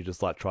coverage if you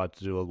just like tried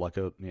to do I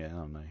don't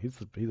know. He's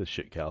a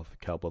shit cow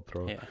blood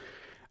thrower. Yeah.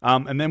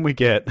 And then we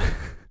get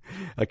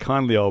a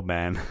kindly old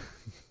man.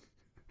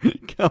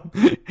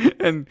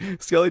 And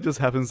Scully just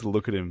happens to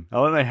look at him. I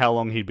don't know how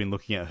long he'd been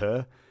looking at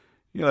her.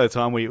 You know, the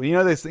time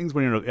those things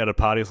when you're at a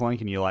party or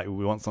something and you're like,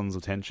 we want someone's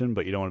attention,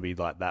 but you don't want to be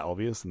like that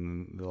obvious.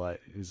 And they're like,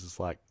 he's just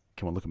like,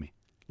 come on, look at me.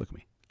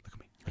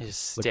 You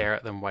just stare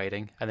at them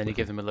waiting, and then you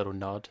give them a little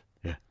nod.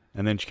 Yeah.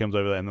 And then she comes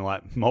over there, and they're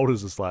like,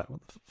 Mulder's just like, what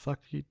the fuck?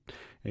 And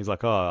he's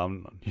like,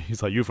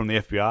 he's like, you're from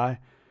the FBI?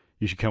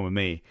 You should come with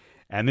me.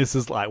 And this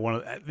is like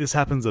this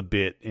happens a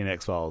bit in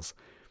X-Files.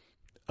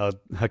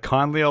 Her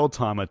kindly old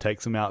timer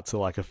takes him out to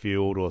like a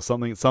field or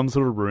something, some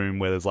sort of room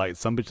where there's like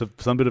some bit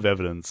of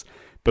evidence.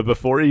 But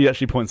before he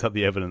actually points out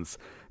the evidence,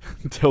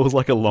 tells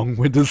like a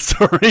long-winded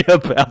story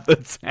about the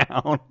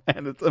town,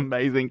 and it's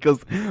amazing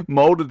because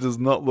Mulder does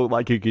not look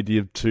like he could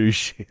give two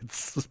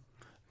shits.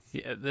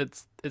 Yeah,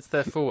 it's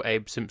their full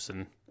Abe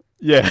Simpson.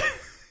 Yeah,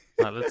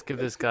 like, let's give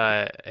this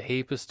guy a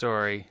heap of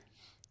story.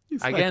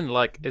 Again,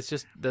 like it's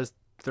just there's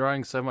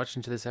throwing so much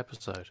into this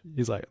episode.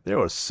 He's like, there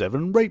were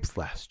 7 rapes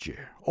last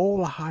year, all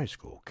the high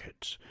school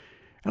kids,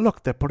 and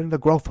look, they're putting the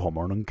growth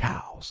hormone on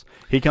cows.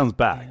 He comes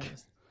back. Yeah,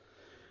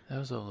 that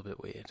was all a bit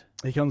weird.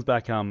 He comes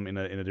back in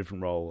a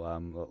different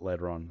role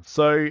later on.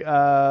 So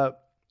so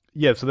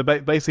they're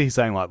basically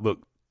saying like,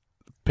 look,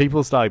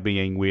 people started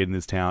being weird in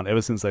this town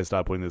ever since they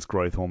started putting this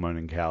growth hormone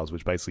in cows,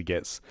 which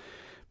basically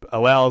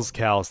allows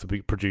cows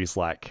to produce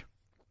like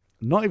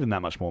not even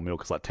that much more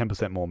milk. It's like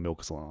 10% more milk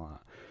or something like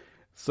that.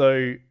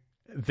 So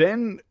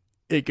then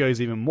it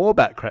goes even more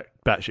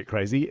batshit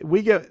crazy.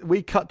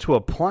 We cut to a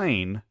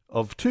plane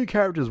of 2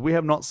 characters we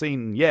have not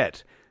seen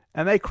yet.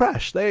 And they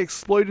crash. They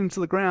explode into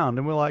the ground,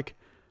 and we're like,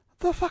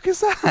 "The fuck is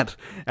that?"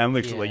 And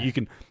literally,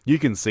 you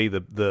can see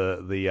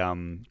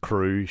the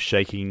crew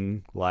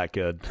shaking like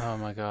a. Oh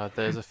my god,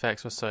 those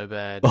effects were so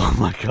bad. Oh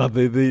my god,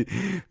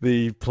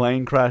 the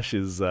plane crash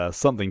is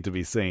something to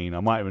be seen. I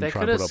might even try and put up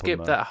on They could have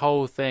skipped that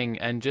whole thing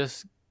and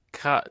just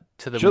cut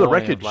to the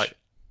Of, like,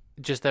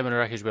 just them in a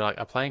wreckage. Be like,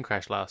 a plane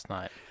crashed last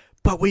night.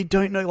 But we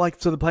don't know. Like,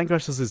 so the plane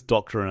crash has this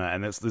doctor in it,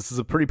 and this is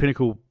a pretty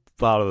pinnacle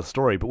part of the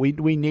story, but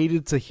we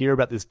needed to hear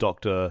about this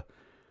doctor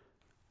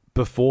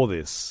before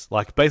this.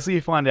 Like, basically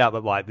you find out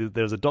that like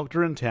there's a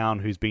doctor in town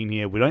who's been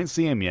here. We don't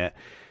see him yet,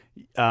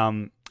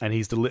 and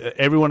he's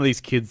every one of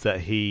these kids that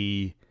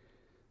he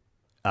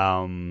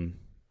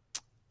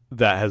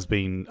that has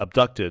been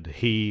abducted,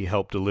 he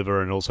helped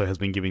deliver and also has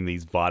been giving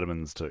these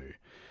vitamins to.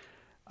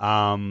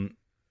 And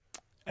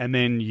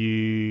then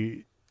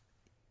you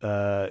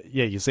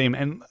see him,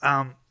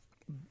 and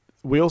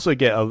we also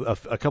get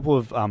a couple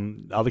of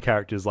other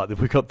characters. Like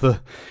we've got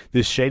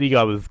this shady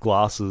guy with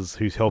glasses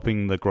who's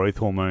helping the growth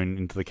hormone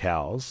into the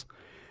cows,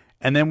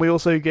 and then we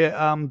also get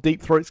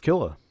Deep Throat's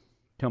killer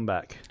come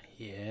back.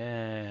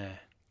 Yeah,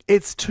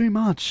 it's too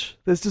much.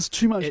 There's just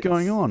too much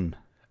going on,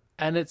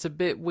 and it's a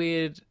bit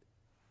weird.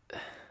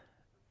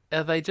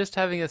 Are they just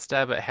having a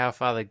stab at how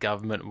far the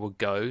government will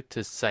go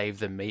to save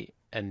the meat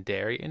and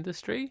dairy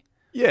industry?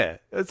 Yeah,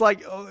 it's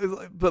like,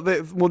 but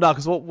well, no,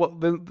 because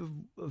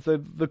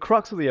the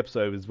crux of the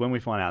episode is when we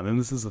find out. And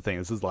this is the thing.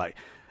 This is like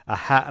a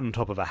hat on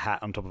top of a hat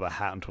on top of a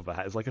hat on top of a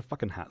hat. It's like a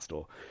fucking hat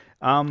store.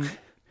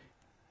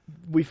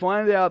 We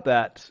find out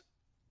that.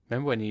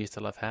 Remember when you used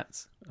to love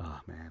hats? Oh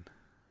man,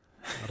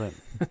 I don't.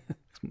 It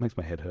makes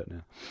my head hurt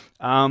now.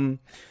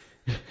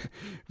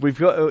 We've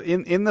got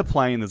in the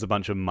plane. There's a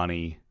bunch of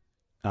money.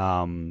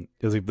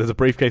 There's a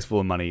briefcase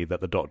full of money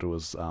that the doctor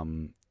was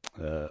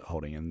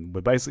holding, and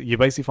you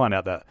basically find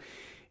out that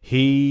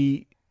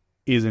he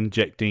is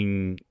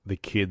injecting the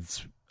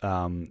kids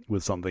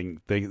with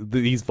something.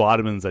 These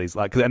vitamins that he's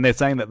like, and they're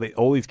saying that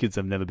all these kids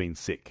have never been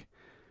sick,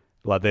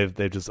 like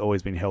they've just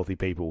always been healthy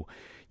people.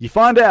 You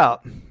find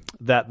out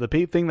that the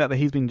thing that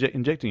he's been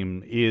injecting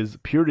him is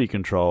purity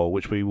control,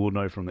 which we will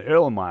know from the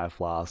Erlenmeyer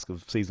flask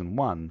of season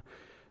 1.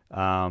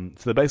 So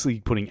they're basically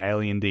putting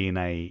alien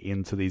DNA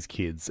into these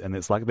kids, and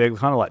it's like they're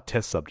kind of like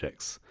test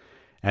subjects.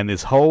 And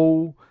this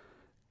whole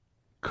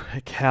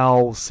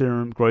cow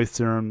serum, growth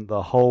serum,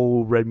 the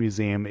whole Red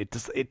Museum,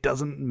 it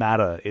doesn't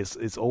matter.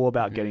 It's all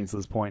about getting to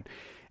this point.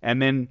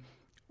 And then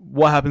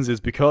what happens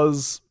is,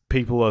 because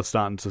people are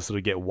starting to sort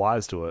of get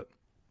wise to it,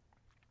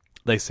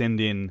 they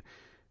send in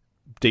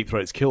Deep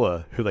Throat's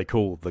killer, who they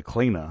call the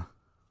Cleaner.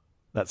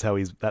 That's how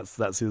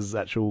that's his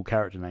actual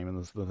character name in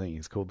the thing.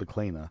 He's called the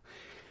Cleaner.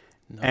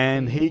 No.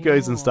 And he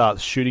goes and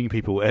starts shooting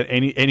people at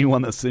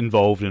anyone that's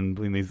involved in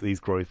these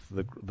growth,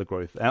 the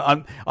growth.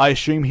 And I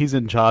assume he's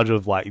in charge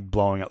of like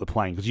blowing up the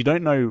plane, because you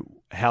don't know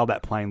how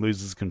that plane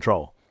loses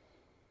control.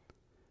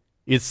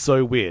 It's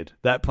so weird.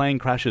 That plane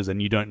crashes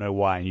and you don't know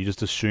why, and you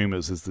just assume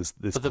it's this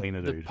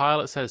Cleaner dude. The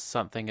pilot says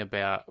something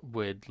about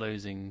we're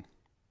losing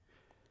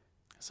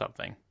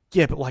something.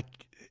 Yeah, but like,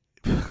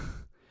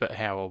 but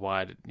how or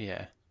why?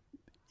 Yeah.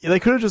 Yeah, they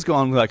could have just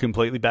gone like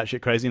completely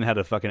batshit crazy and had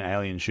a fucking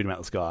alien shoot him out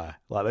the sky.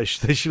 Like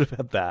they should have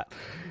had that.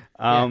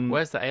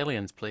 Where's the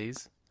aliens,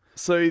 please?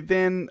 So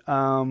then,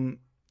 one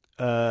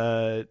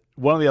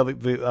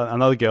of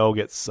another girl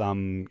gets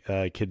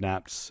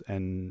kidnapped,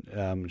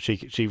 and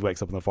she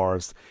wakes up in the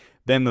forest.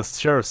 Then the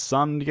sheriff's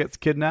son gets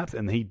kidnapped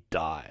and he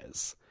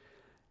dies.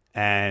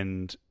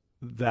 And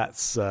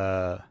that's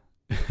there's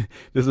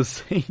a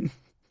scene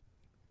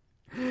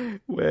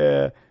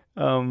where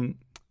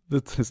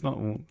it's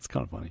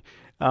kind of funny.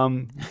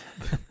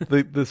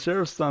 The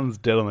sheriff's son's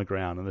dead on the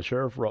ground, and the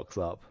sheriff rocks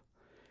up,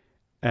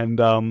 and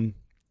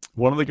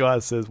one of the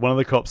cops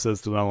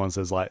says to another one,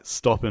 says like,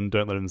 "Stop and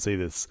don't let him see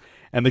this."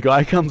 And the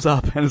guy comes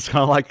up, and it's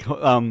kind of like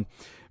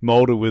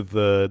Mulder with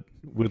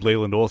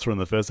Leland Orser in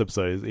the first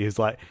episode. He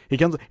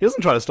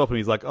doesn't try to stop him.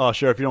 He's like, "Oh,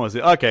 sheriff, you don't want to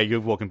see it? Okay, you're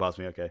walking past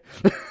me. Okay."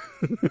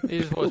 He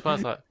just walks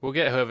past like, "We'll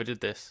get whoever did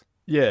this."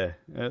 Yeah,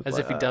 as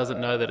if he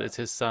doesn't know that it's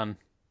his son.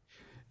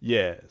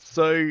 Yeah.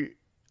 So,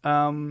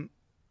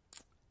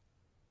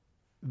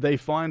 they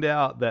find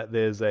out that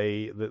there's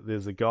a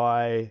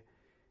guy.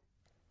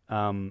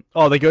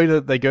 They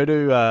go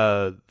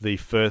to the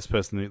first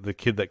person, the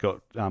kid that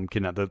got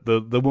kidnapped,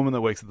 the woman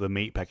that works at the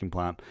meat packing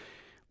plant.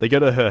 They go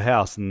to her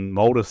house, and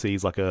Mulder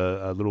sees like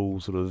a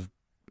little sort of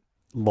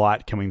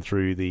light coming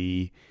through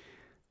the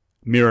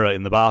mirror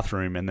in the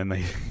bathroom, and then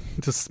they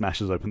just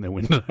smashes open their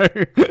window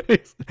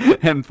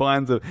and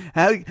finds a.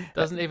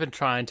 Doesn't even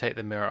try and take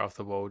the mirror off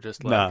the wall,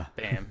 just like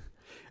bam.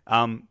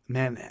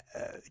 Man,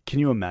 can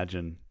you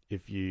imagine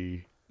if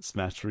you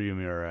smashed through your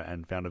mirror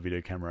and found a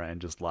video camera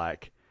and just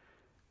like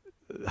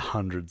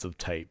hundreds of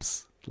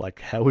tapes?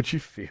 Like, how would you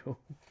feel?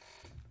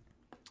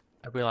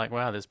 I'd be like,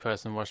 wow, this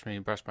person watched me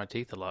brush my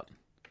teeth a lot.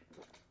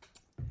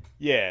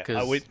 Yeah,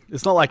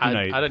 it's not like,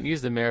 I don't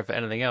use the mirror for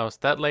anything else.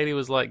 That lady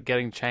was like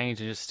getting changed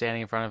and just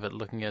standing in front of it,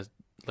 looking at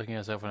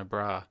herself in a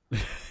bra.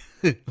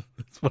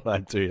 That's what I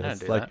do.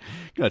 It's like, I'm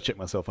gonna check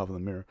myself up in the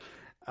mirror.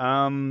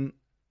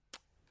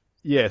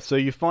 Yeah, so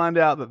you find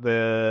out that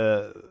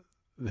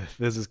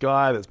there's this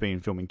guy that's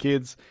been filming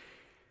kids,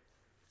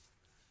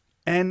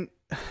 and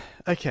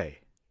okay,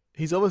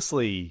 he's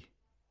obviously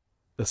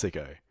a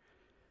sicko.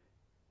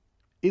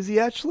 Is he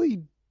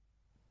actually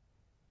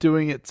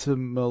doing it to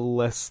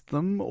molest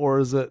them, or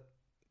is it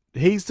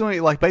he's doing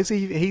it like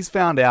basically he's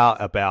found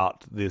out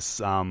about this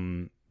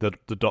the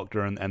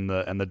doctor and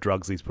the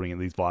drugs he's putting in,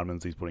 these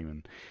vitamins he's putting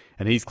in,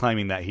 and he's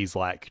claiming that he's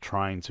like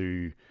trying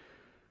to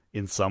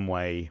in some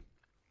way,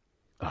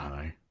 I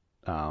don't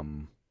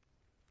know,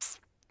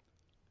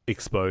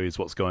 expose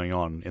what's going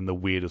on in the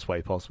weirdest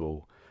way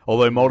possible.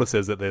 Although Mulder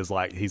says that there's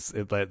like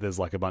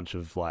a bunch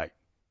of like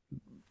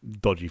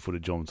dodgy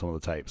footage on some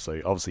of the tapes.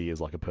 So obviously he is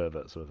like a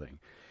pervert sort of thing.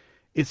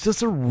 It's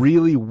just a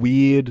really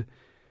weird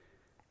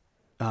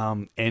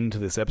end to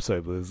this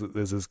episode.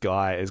 There's this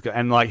guy,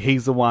 and like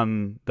he's the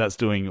one that's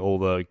doing all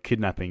the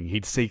kidnapping. He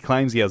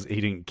claims he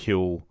didn't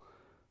kill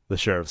the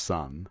sheriff's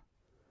son.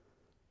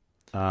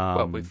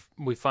 Well,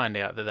 we find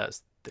out that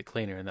that's the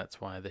cleaner, and that's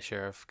why the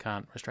sheriff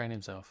can't restrain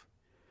himself.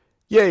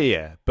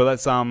 Yeah. But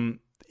that's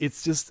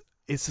it's just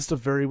a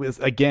very weird.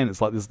 Again,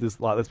 it's like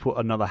this like let's put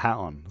another hat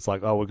on. It's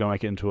like, oh, we're gonna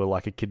make it into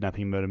a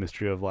kidnapping murder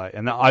mystery of like,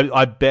 and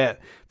I bet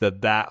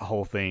that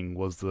whole thing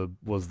was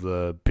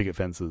the picket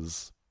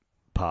fences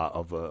part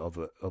of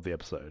the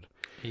episode.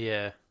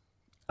 Yeah.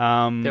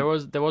 There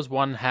was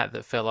one hat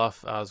that fell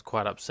off. I was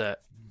quite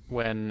upset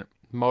when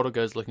Mulder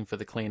goes looking for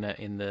the cleaner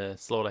in the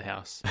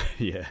slaughterhouse.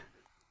 Yeah.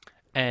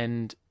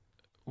 And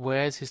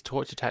where's his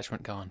torch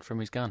attachment gone from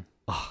his gun?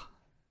 Oh.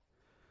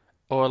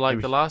 Or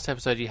like the last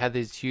episode, you had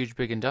these huge,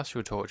 big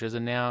industrial torches,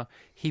 and now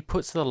he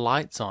puts the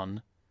lights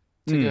on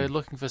to go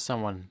looking for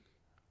someone.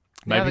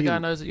 Now the guy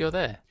knows that you're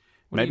there.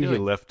 Maybe he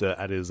left it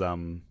at his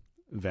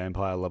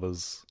vampire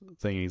lovers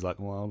thing, and he's like,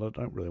 well, I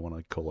don't really want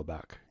to call her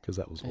back because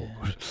that was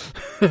awkward.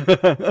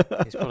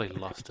 He's probably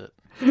lost it.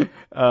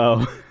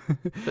 But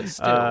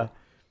still,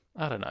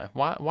 I don't know.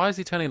 Why is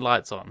he turning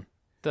lights on?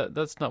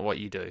 That's not what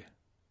you do.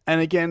 And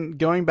again,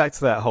 going back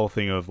to that whole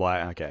thing of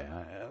like, okay,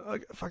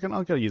 fucking,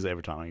 I'm gonna use it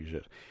every time I use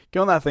it.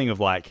 Go on that thing of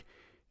like,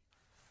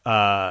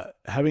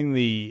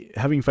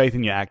 having faith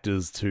in your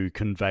actors to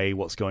convey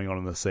what's going on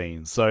in the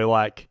scene. So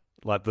like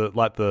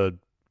the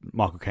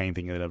Michael Caine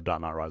thing of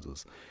Dark Knight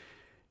Rises.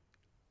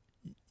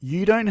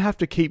 You don't have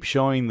to keep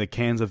showing the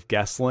cans of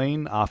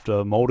gasoline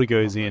after Mulder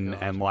goes in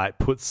and like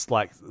puts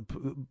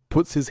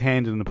his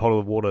hand in a pot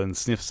of water and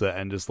sniffs it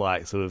and just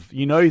like sort of,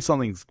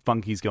 something's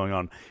funky's going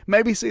on.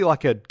 Maybe see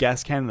like a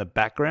gas can in the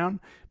background,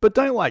 but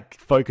don't like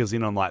focus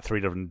in on like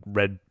 3 different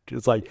red.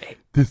 It's like,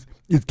 this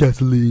is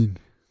gasoline.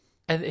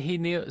 And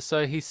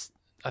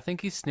I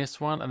think he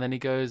sniffs one, and then he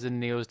goes and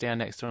kneels down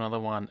next to another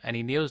one, and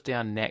he kneels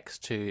down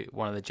next to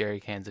one of the jerry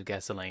cans of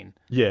gasoline.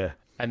 Yeah.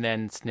 And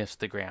then sniffs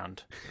the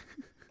ground.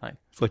 Like,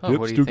 it's like,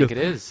 what do you think it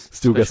is?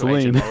 Still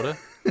Special gasoline.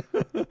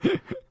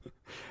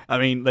 I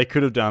mean, they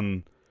could have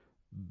done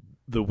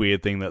the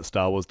weird thing that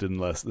Star Wars did in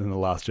The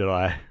Last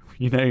Jedi,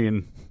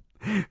 in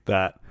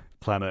that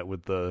planet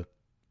with the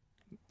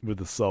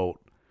salt.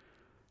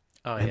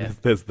 Oh and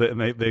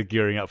yeah. They're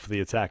gearing up for the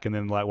attack, and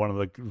then like one of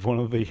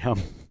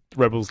the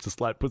rebels just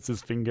like puts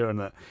his finger in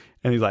it,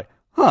 and he's like,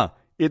 "Huh,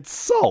 it's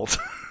salt."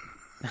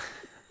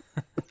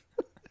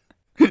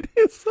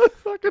 It's so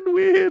fucking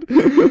weird.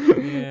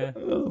 Yeah.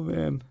 Oh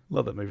man,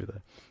 love that movie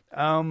though.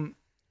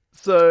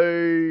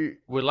 So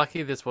we're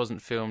lucky this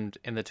wasn't filmed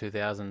in the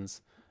 2000s,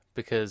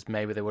 because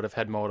maybe they would have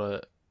had Mulder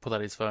pull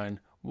out his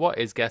phone. What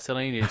is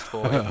gasoline used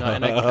for? If not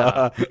in a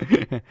car.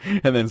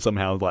 And then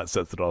somehow like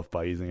sets it off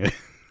by using it.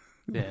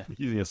 Yeah.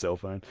 Using a cell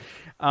phone.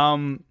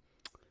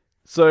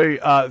 Also,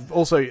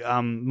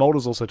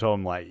 Mulder's also told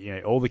him like,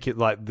 all the kids,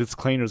 like this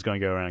cleaner is going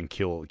to go around and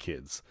kill all the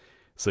kids.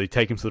 So you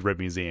take him to the Red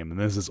Museum, and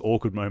there's this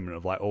awkward moment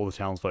of like all the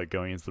townsfolk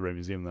going into the Red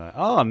Museum. They're like,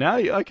 oh, now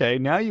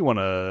you want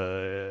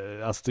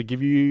us to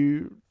give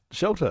you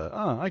shelter?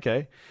 Oh,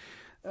 okay.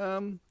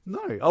 No,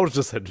 I would have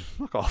just said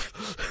fuck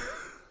off,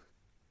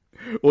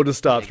 or just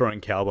start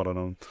throwing cowbell on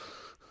them.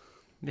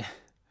 Yeah,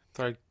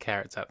 throw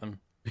carrots at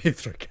them.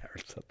 Throw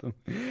carrots at them.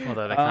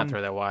 Although they can't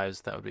throw their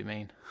wives, that would be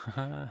mean.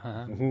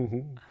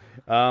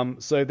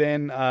 So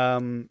then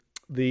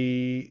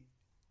the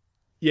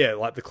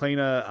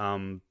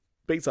cleaner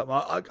beats up.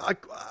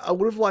 I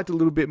would have liked a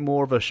little bit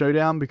more of a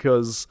showdown,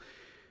 because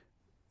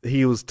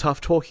he was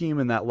tough talking him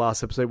in that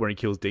last episode when he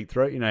kills Deep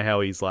Throat. You know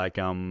how he's like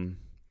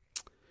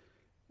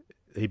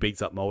he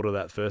beats up Mulder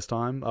that first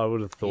time. I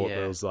would have thought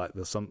there was like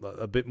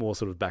a bit more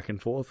sort of back and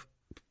forth.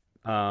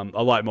 I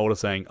like Mulder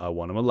saying, "I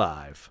want him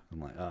alive." I'm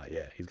like, oh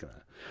yeah, he's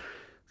gonna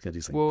do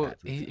something. Well,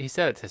 he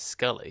said it to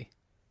Scully.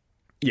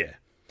 Yeah.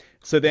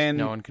 So then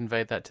no one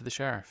conveyed that to the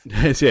sheriff.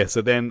 Yeah.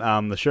 So then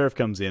the sheriff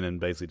comes in and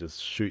basically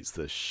just shoots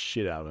the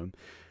shit out of him,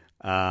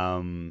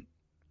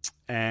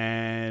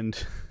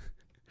 and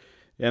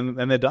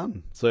they're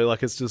done. So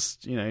like it's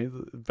just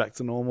back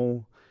to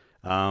normal.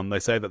 They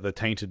say that the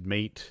tainted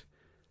meat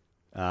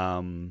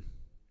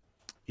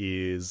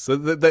is so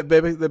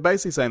they're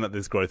basically saying that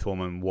this growth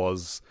hormone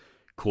was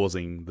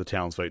causing the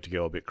townsfolk to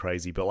go a bit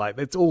crazy, but like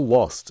it's all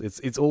lost.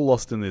 It's all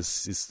lost in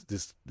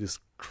this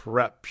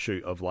crap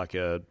shoot of like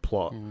a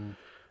plot.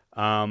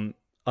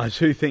 I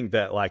do think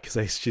that like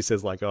she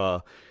says like,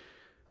 oh,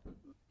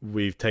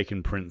 we've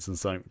taken prints and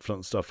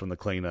stuff from the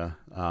cleaner,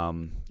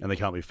 and they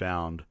can't be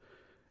found.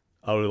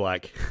 I would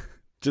like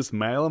just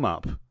mail them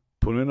up,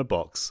 put them in a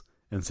box,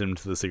 and send them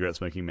to the cigarette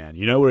smoking man.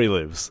 You know where he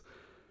lives.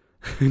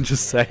 And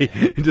just say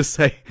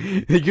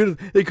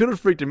they could have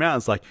freaked him out.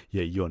 It's like,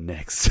 yeah, you're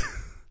next.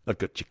 I've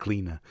got your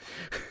cleaner.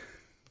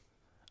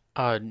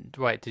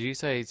 Wait, did you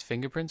say his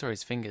fingerprints or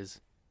his fingers?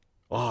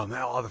 Oh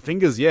no, the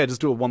fingers. Yeah, just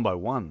do it one by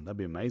one. That'd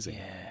be amazing.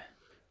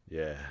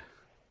 Yeah.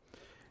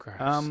 Gross.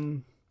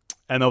 And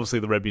obviously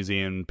the Red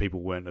Museum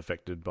people weren't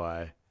affected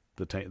by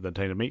the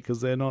tainted meat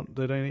because they don't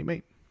eat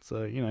meat. So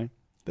there you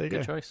Good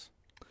go. choice.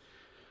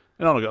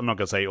 And I'm not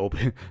gonna say all.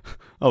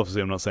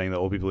 Obviously, I'm not saying that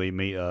all people who eat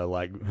meat are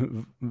like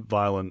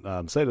violent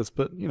sadists,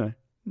 but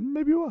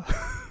maybe you are.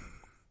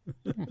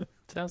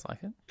 Sounds like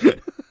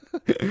it.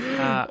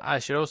 I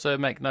should also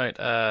make note,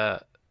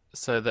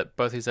 so that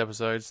both these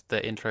episodes,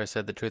 the intro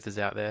said the truth is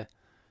out there.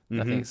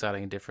 Nothing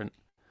exciting and different.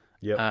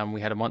 Yep.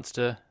 We had a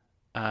monster.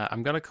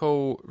 I'm going to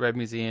call Red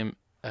Museum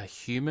a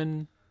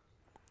human,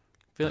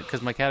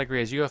 because my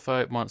category is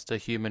UFO, monster,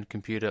 human,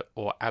 computer,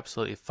 or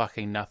absolutely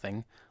fucking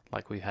nothing,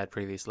 like we had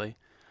previously.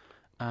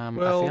 I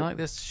feel like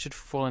this should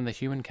fall in the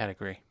human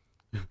category.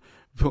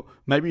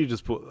 Maybe you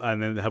just put,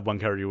 and then have one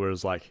category where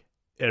it's like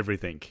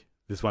everything.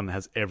 This one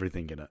has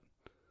everything in it.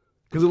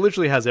 Because it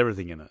literally has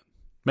everything in it.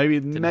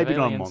 Maybe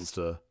not a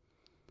monster.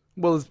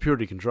 Well, it's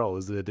purity control.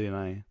 Is there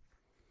DNA?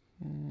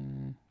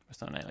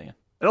 It's not an alien.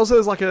 And also,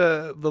 there's like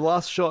the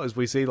last shot is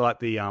we see like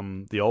the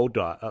old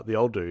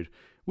dude,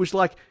 which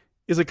like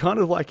is a kind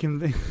of like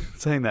him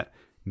saying that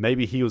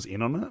maybe he was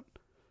in on it,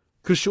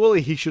 because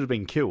surely he should have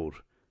been killed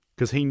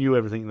because he knew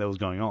everything that was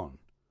going on.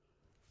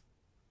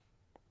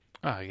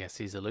 Oh, I guess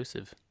he's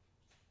elusive.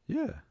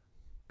 Yeah.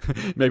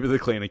 Maybe the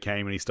cleaner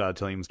came and he started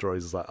telling him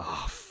stories. It's like,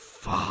 oh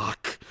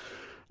fuck.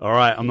 All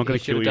right, I'm not going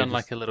to kill you. Should have done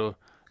like a little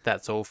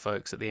 "That's all,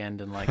 folks" at the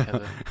end and like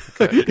have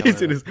a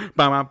he's in his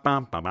bam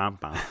bam bam bam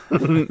bam.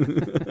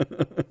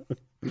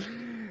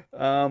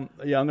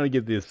 Yeah, I'm going to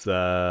give this.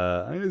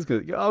 I'll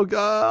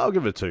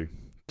give it a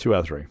 2 out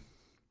of 3.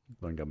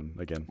 Montgomery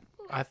again.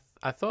 I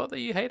thought that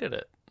you hated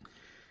it.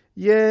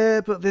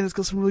 Yeah, but then it's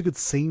got some really good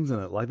scenes in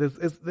it. Like there's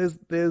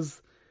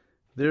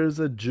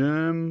a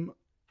germ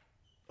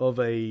of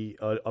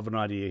an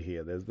idea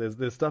here.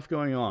 There's stuff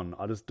going on.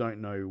 I just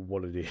don't know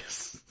what it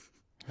is.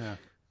 Yeah.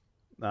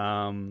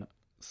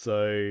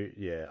 So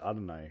yeah, I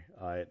don't know.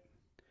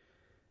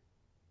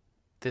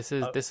 This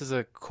is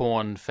a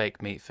corn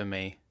fake meat for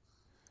me,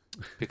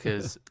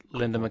 because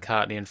Linda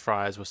McCartney and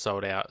fries were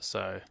sold out.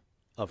 So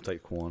I'll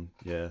take corn.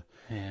 Yeah.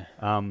 Yeah.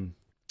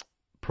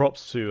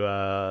 Props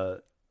to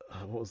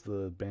what was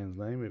the band's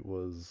name? It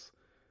was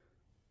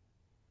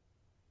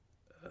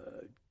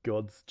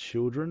God's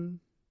Children.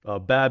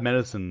 Bad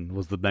Medicine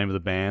was the name of the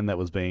band that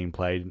was being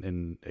played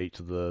in each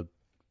of the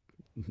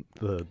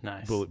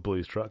nice.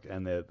 Blues truck,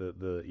 and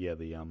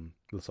the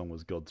song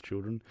was God's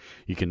Children.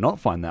 You cannot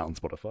find that on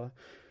Spotify.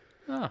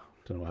 Oh,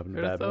 don't know what happened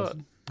to Bad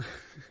Medicine.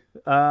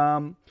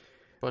 Bon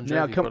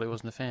Jovi probably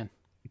wasn't a fan.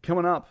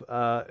 Coming up,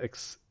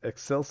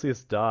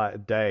 Excelsius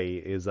Day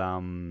is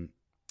I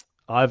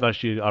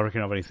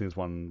reckon I've only seen this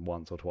one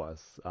once or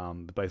twice.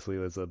 Basically,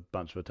 there's a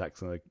bunch of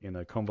attacks in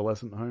a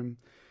convalescent home,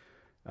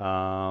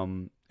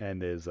 and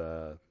there's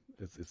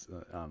it's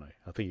I don't know.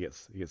 I think it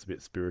gets a bit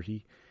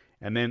spirity,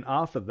 and then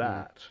after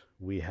that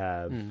we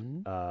have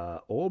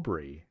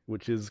Aubrey,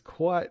 which is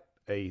quite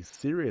a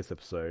serious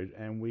episode,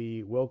 and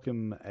we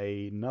welcome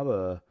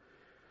another.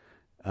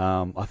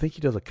 I think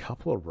he does a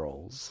couple of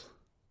roles.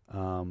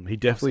 He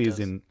definitely is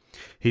in.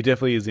 He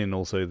definitely is in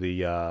also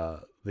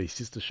the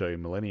sister show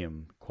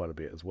Millennium quite a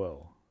bit as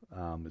well.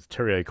 It's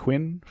Terry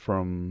O'Quinn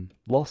from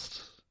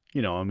Lost.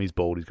 You know him. He's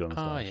bald. He's got a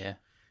mustache. Oh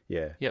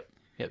Yeah. Yep.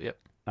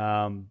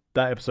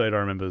 That episode I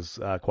remember is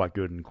quite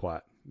good and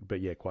quite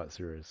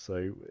serious.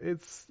 So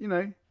it's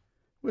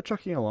we're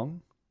trucking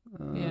along.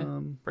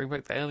 Bring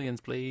back the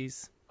aliens,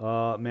 please.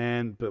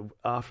 Man, but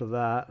after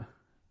that,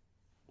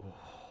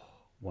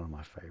 one of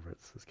my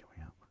favorites is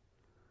coming up.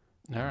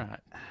 All right.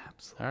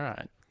 Absolutely. All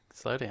right.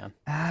 Slow down.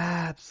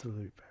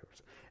 Absolute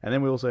favorites. And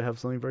then we also have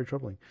something very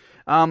troubling.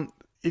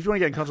 If you want to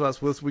get in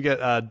contact with us, we get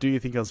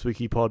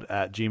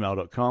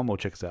doyouthinkunspookypod@gmail.com, or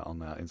check us out on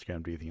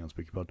Instagram,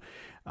 doyouthinkunspookypod.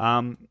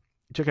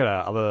 Check out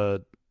our other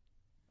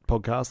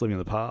podcast, Living in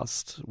the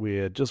Past.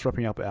 We're just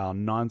wrapping up our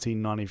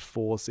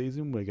 1994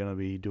 season. We're going to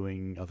be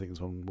doing, I think this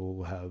one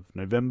will have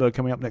November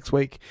coming up next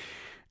week.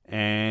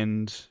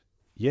 And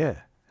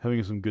yeah,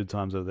 having some good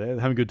times over there.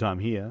 Having a good time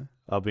here.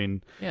 I've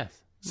been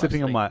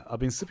sipping on my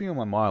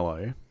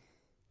Milo.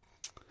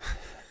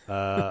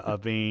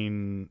 I've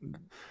been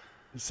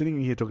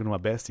sitting here talking to my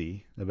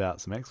bestie about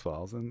some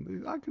X-Files,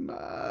 and I can.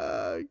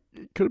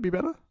 Could it be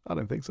better? I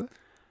don't think so.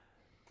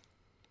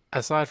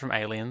 Aside from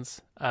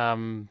aliens,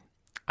 I'm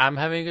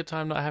having a good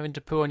time not having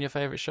to poo on your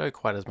favorite show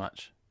quite as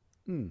much.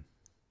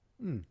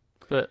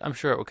 But I'm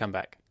sure it will come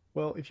back.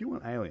 Well, if you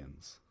want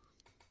aliens,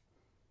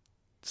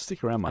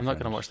 stick around, my I'm friend.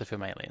 not going to watch the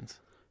film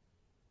Aliens.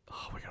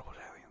 Oh, we got to watch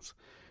Aliens.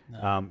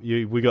 No.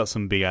 We got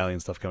some big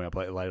alien stuff coming up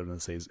later in the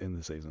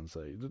season,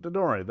 so don't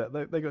worry,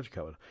 they got you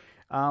covered.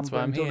 That's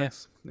why I'm here.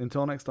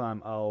 Until next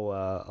time,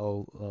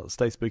 I'll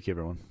stay spooky,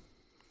 everyone.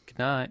 Good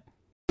night.